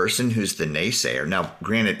about the person who's the naysayer. Now,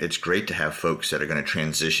 granted, it's great to have folks that are going to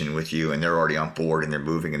transition with you and they're already on board and they're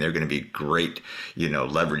moving and they're going to be great,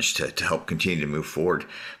 leverage to help continue to move forward.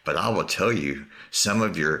 But I will tell you, some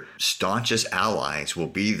of your staunchest allies will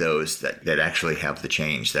be those that actually have the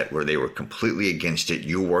change, that where they were completely against it,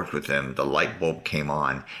 you worked with them, the light bulb came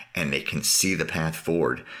on, and they can see the path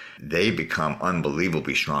forward. They become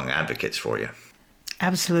unbelievably strong advocates for you.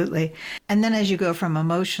 Absolutely. And then as you go from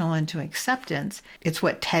emotional into acceptance, it's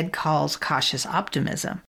what Ted calls cautious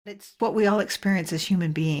optimism. It's what we all experience as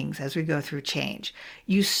human beings as we go through change.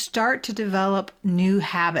 You start to develop new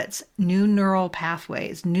habits, new neural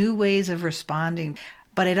pathways, new ways of responding,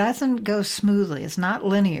 but it doesn't go smoothly. It's not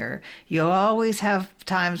linear. You'll always have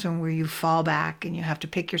times where you fall back and you have to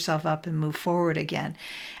pick yourself up and move forward again.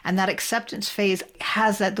 And that acceptance phase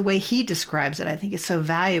has that, the way he describes it, I think is so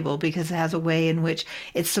valuable because it has a way in which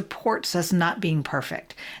it supports us not being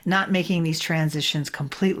perfect, not making these transitions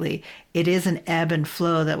completely. It is an ebb and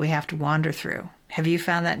flow that we have to wander through. Have you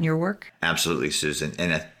found that in your work? Absolutely, Susan.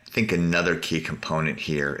 And I think another key component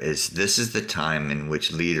here is this is the time in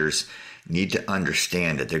which leaders need to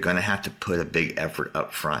understand that they're going to have to put a big effort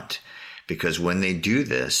up front, because when they do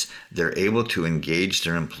this, they're able to engage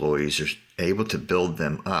their employees, they're able to build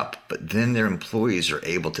them up, but then their employees are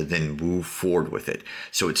able to then move forward with it.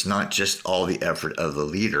 So it's not just all the effort of the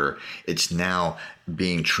leader, it's now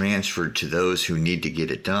being transferred to those who need to get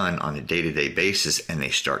it done on a day-to-day basis, and they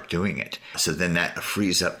start doing it. So then that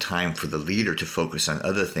frees up time for the leader to focus on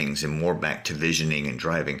other things and more back to visioning and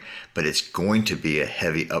driving. But it's going to be a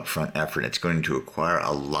heavy upfront effort. It's going to require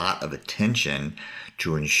a lot of attention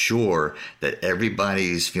to ensure that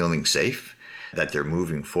everybody's feeling safe, that they're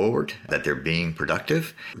moving forward, that they're being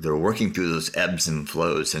productive, they're working through those ebbs and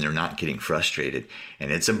flows, and they're not getting frustrated.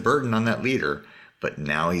 And it's a burden on that leader, but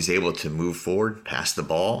now he's able to move forward, pass the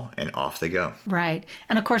ball, and off they go. Right.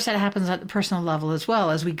 And of course, that happens at the personal level as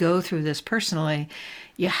well. As we go through this personally,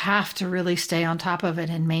 you have to really stay on top of it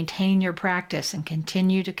and maintain your practice and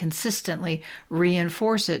continue to consistently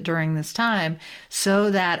reinforce it during this time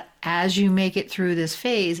so that as you make it through this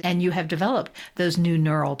phase and you have developed those new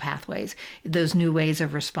neural pathways, those new ways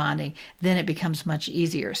of responding, then it becomes much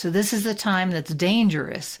easier. So this is a time that's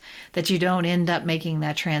dangerous, that you don't end up making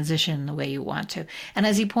that transition the way you want to. And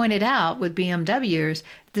as he pointed out with BMWs,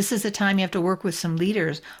 this is a time you have to work with some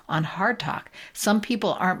leaders on hard talk. Some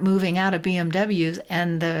people aren't moving out of BMWs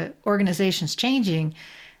and the organization's changing.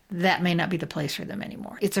 That may not be the place for them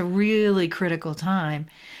anymore. It's a really critical time.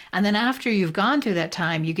 And then after you've gone through that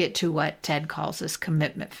time, you get to what Ted calls this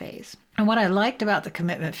commitment phase. And what I liked about the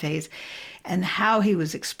commitment phase and how he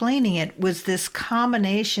was explaining it was this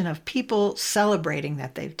combination of people celebrating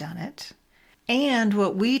that they've done it, and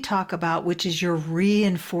what we talk about, which is you're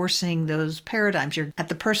reinforcing those paradigms. You're at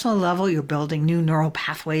the personal level, you're building new neural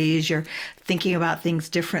pathways, you're thinking about things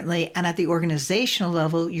differently. And at the organizational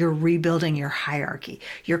level, you're rebuilding your hierarchy.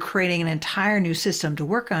 You're creating an entire new system to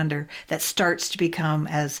work under that starts to become,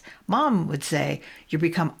 as Mom would say, you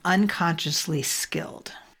become unconsciously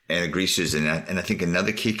skilled. And agree, Susan. And I think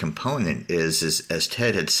another key component is as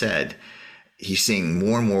Ted had said, he's seeing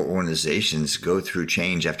more and more organizations go through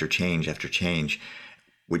change after change after change,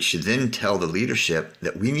 which should then tell the leadership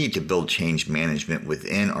that we need to build change management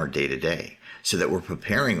within our day-to-day so that we're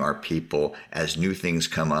preparing our people as new things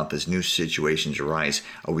come up, as new situations arise.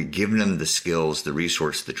 Are we giving them the skills, the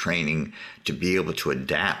resource, the training to be able to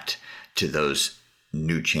adapt to those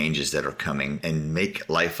new changes that are coming and make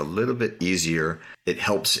life a little bit easier? It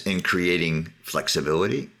helps in creating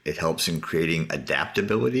flexibility. It helps in creating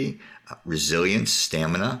adaptability, resilience,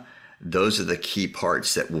 stamina. Those are the key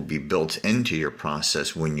parts that will be built into your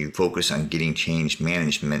process when you focus on getting change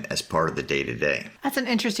management as part of the day-to-day. That's an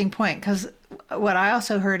interesting point, because what I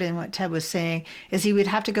also heard in what Ted was saying is he would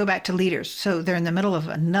have to go back to leaders. So they're in the middle of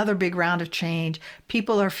another big round of change.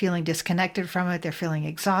 People are feeling disconnected from it. They're feeling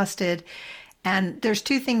exhausted. And there's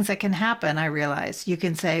two things that can happen, I realize. You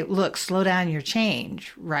can say, look, slow down your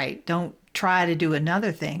change, right? Don't try to do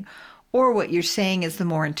another thing. Or what you're saying is the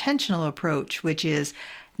more intentional approach, which is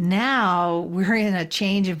now we're in a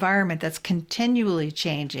change environment that's continually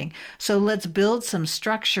changing. So let's build some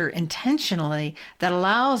structure intentionally that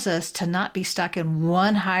allows us to not be stuck in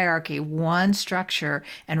one hierarchy, one structure,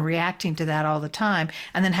 and reacting to that all the time,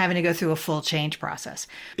 and then having to go through a full change process.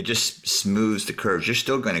 It just smooths the curves. You're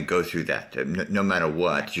still going to go through that. No matter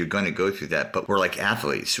what, you're going to go through that. But we're like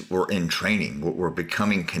athletes. We're in training. We're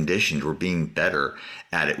becoming conditioned. We're being better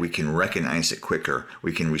at it. We can recognize it quicker.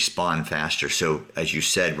 We can respond faster. So as you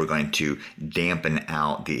said, we're going to dampen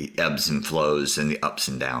out the ebbs and flows and the ups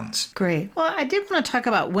and downs. Great. Well, I did want to talk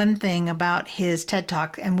about one thing about his TED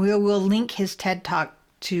Talk, and we will link his TED Talk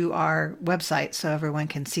to our website so everyone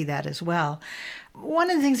can see that as well. One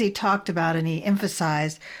of the things he talked about and he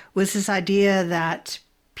emphasized was this idea that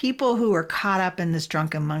people who are caught up in this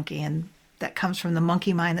drunken monkey, and that comes from the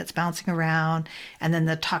monkey mind that's bouncing around, and then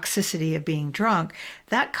the toxicity of being drunk,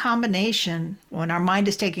 that combination, when our mind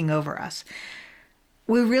is taking over us,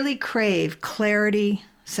 we really crave clarity,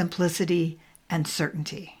 simplicity, and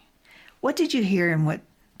certainty. What did you hear in what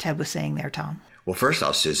Ted was saying there, Tom? Well, first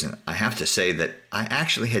off, Susan, I have to say that I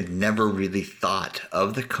actually had never really thought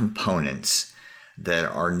of the components that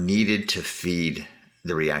are needed to feed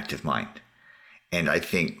the reactive mind. And I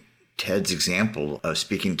think Ted's example of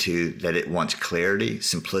speaking to that it wants clarity,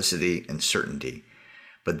 simplicity, and certainty.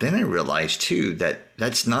 But then I realized too that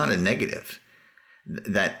that's not a negative,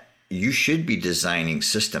 that you should be designing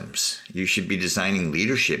systems. You should be designing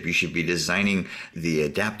leadership. You should be designing the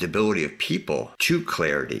adaptability of people to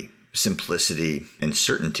clarity, simplicity, and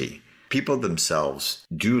certainty. People themselves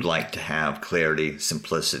do like to have clarity,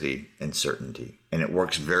 simplicity, and certainty. And it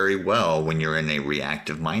works very well when you're in a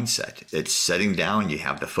reactive mindset. It's setting down, you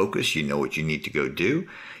have the focus, you know what you need to go do,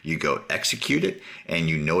 you go execute it, and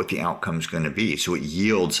you know what the outcome is going to be. So it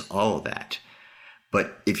yields all of that.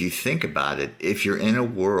 But if you think about it, if you're in a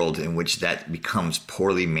world in which that becomes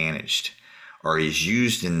poorly managed or is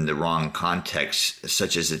used in the wrong context,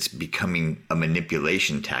 such as it's becoming a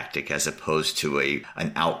manipulation tactic as opposed to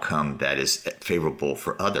an outcome that is favorable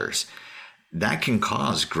for others, that can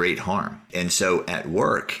cause great harm. And so at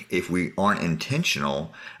work, if we aren't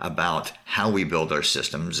intentional about how we build our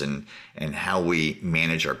systems and how we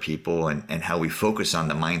manage our people and how we focus on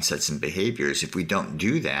the mindsets and behaviors, if we don't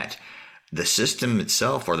do that, the system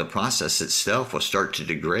itself or the process itself will start to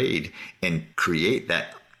degrade and create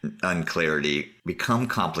that unclarity, become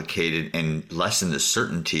complicated, and lessen the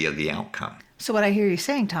certainty of the outcome. So what I hear you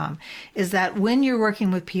saying, Tom, is that when you're working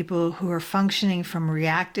with people who are functioning from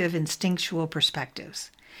reactive, instinctual perspectives,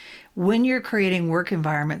 when you're creating work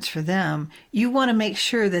environments for them, you want to make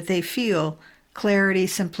sure that they feel clarity,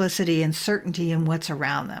 simplicity, and certainty in what's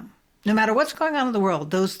around them. No matter what's going on in the world,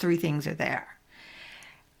 those three things are there.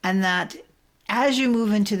 And that as you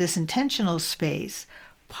move into this intentional space,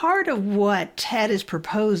 part of what Ted is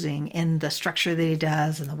proposing in the structure that he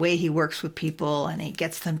does and the way he works with people and he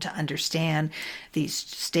gets them to understand these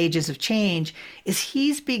stages of change is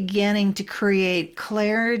he's beginning to create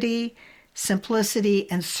clarity, simplicity,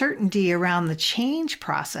 and certainty around the change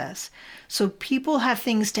process. So people have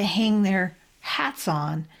things to hang their hats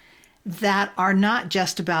on that are not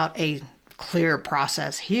just about a clear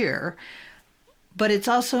process here, but it's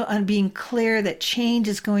also on being clear that change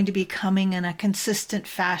is going to be coming in a consistent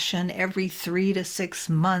fashion every 3 to 6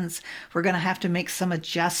 months. We're going to have to make some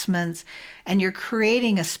adjustments. And you're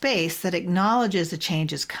creating a space that acknowledges the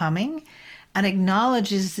change is coming and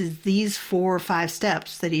acknowledges these 4 or 5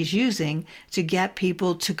 steps that he's using to get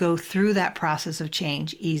people to go through that process of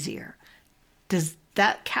change easier. Does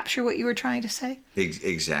that capture what you were trying to say?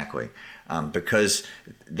 Exactly. Because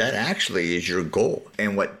that actually is your goal.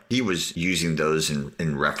 And what he was using those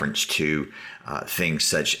in reference to things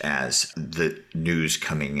such as the news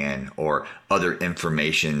coming in or other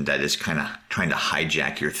information that is kind of trying to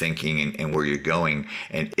hijack your thinking and where you're going.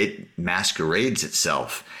 And it masquerades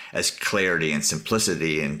itself as clarity and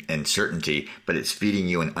simplicity and certainty, but it's feeding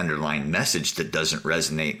you an underlying message that doesn't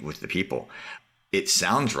resonate with the people. It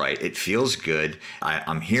sounds right. It feels good.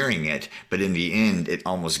 I'm hearing it. But in the end, it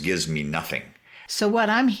almost gives me nothing. So what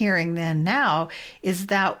I'm hearing then now is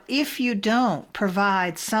that if you don't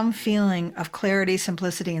provide some feeling of clarity,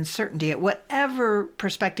 simplicity, and certainty at whatever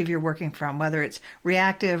perspective you're working from, whether it's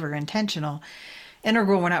reactive or intentional,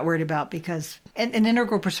 integral we're not worried about because an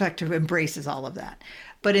integral perspective embraces all of that.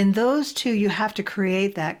 But in those two, you have to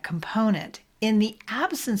create that component. In the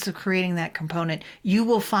absence of creating that component, you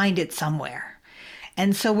will find it somewhere.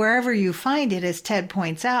 And so wherever you find it, as Ted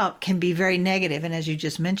points out, can be very negative. And as you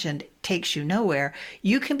just mentioned, takes you nowhere.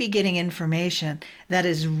 You can be getting information that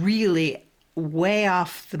is really way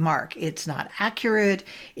off the mark. It's not accurate.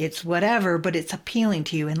 It's whatever, but it's appealing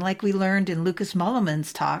to you. And like we learned in Lucas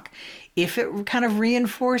Mulliman's talk, if it kind of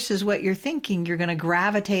reinforces what you're thinking, you're going to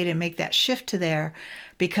gravitate and make that shift to there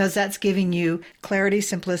because that's giving you clarity,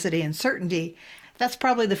 simplicity, and certainty. That's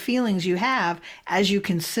probably the feelings you have as you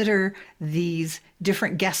consider these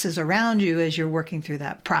different guesses around you as you're working through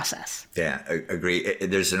that process. Yeah, agree.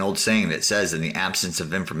 There's an old saying that says in the absence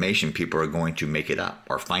of information, people are going to make it up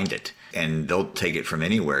or find it, and they'll take it from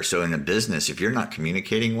anywhere. So in a business, if you're not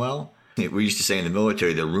communicating well, we used to say in the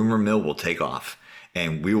military, the rumor mill will take off.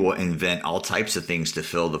 And we will invent all types of things to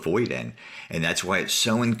fill the void in. And that's why it's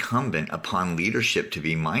so incumbent upon leadership to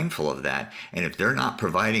be mindful of that. And if they're not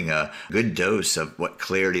providing a good dose of what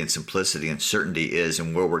clarity and simplicity and certainty is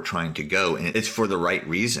and where we're trying to go, and it's for the right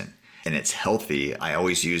reason, and it's healthy. I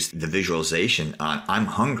always use the visualization on I'm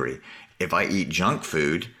hungry. If I eat junk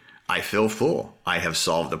food, I feel full. I have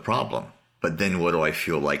solved the problem. But then what do I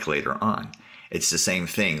feel like later on? It's the same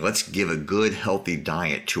thing. Let's give a good, healthy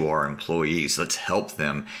diet to our employees. Let's help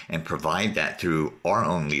them and provide that through our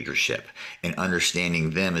own leadership and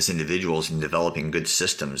understanding them as individuals and developing good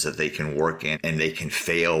systems that they can work in and they can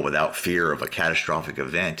fail without fear of a catastrophic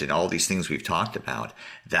event and all these things we've talked about.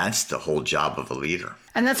 That's the whole job of a leader.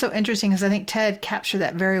 And that's so interesting because I think Ted captured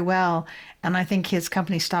that very well. And I think his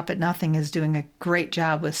company, Stop at Nothing, is doing a great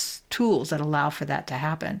job with tools that allow for that to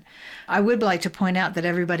happen. I would like to point out that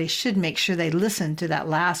everybody should make sure they listen to that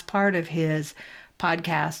last part of his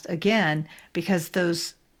podcast again, because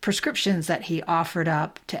those prescriptions that he offered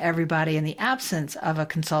up to everybody in the absence of a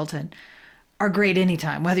consultant are great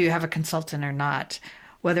anytime, whether you have a consultant or not.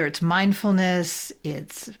 Whether it's mindfulness,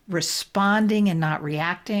 it's responding and not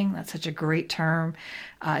reacting. That's such a great term.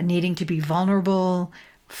 Needing to be vulnerable,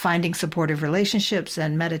 finding supportive relationships,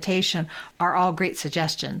 and meditation are all great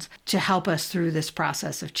suggestions to help us through this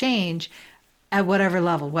process of change at whatever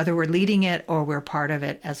level, whether we're leading it or we're part of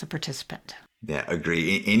it as a participant. Yeah,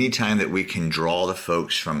 agree. Anytime that we can draw the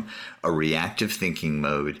folks from a reactive thinking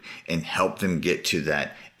mode and help them get to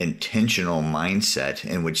that intentional mindset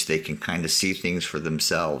in which they can kind of see things for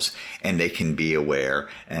themselves and they can be aware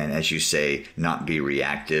and, as you say, not be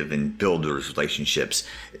reactive and build those relationships,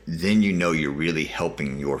 then you know you're really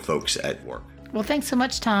helping your folks at work. Well, thanks so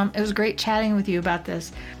much, Tom. It was great chatting with you about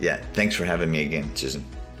this. Yeah, thanks for having me again, Susan.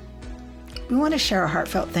 We want to share a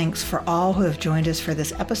heartfelt thanks for all who have joined us for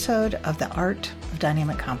this episode of The Art of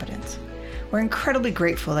Dynamic Competence. We're incredibly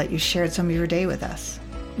grateful that you shared some of your day with us.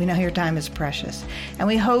 We know your time is precious, and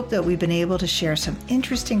we hope that we've been able to share some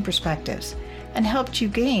interesting perspectives and helped you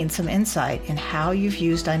gain some insight in how you've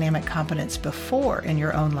used dynamic competence before in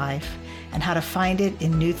your own life and how to find it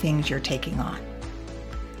in new things you're taking on.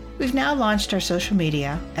 We've now launched our social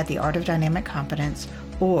media at The Art of Dynamic Competence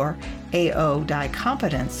or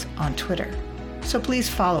AO.Competence on Twitter, so please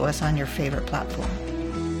follow us on your favorite platform.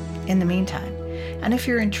 In the meantime, and if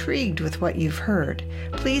you're intrigued with what you've heard,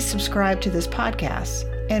 please subscribe to this podcast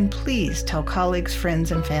and please tell colleagues,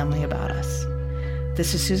 friends, and family about us.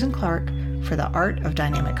 This is Susan Clark for The Art of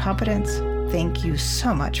Dynamic Competence. Thank you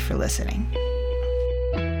so much for listening.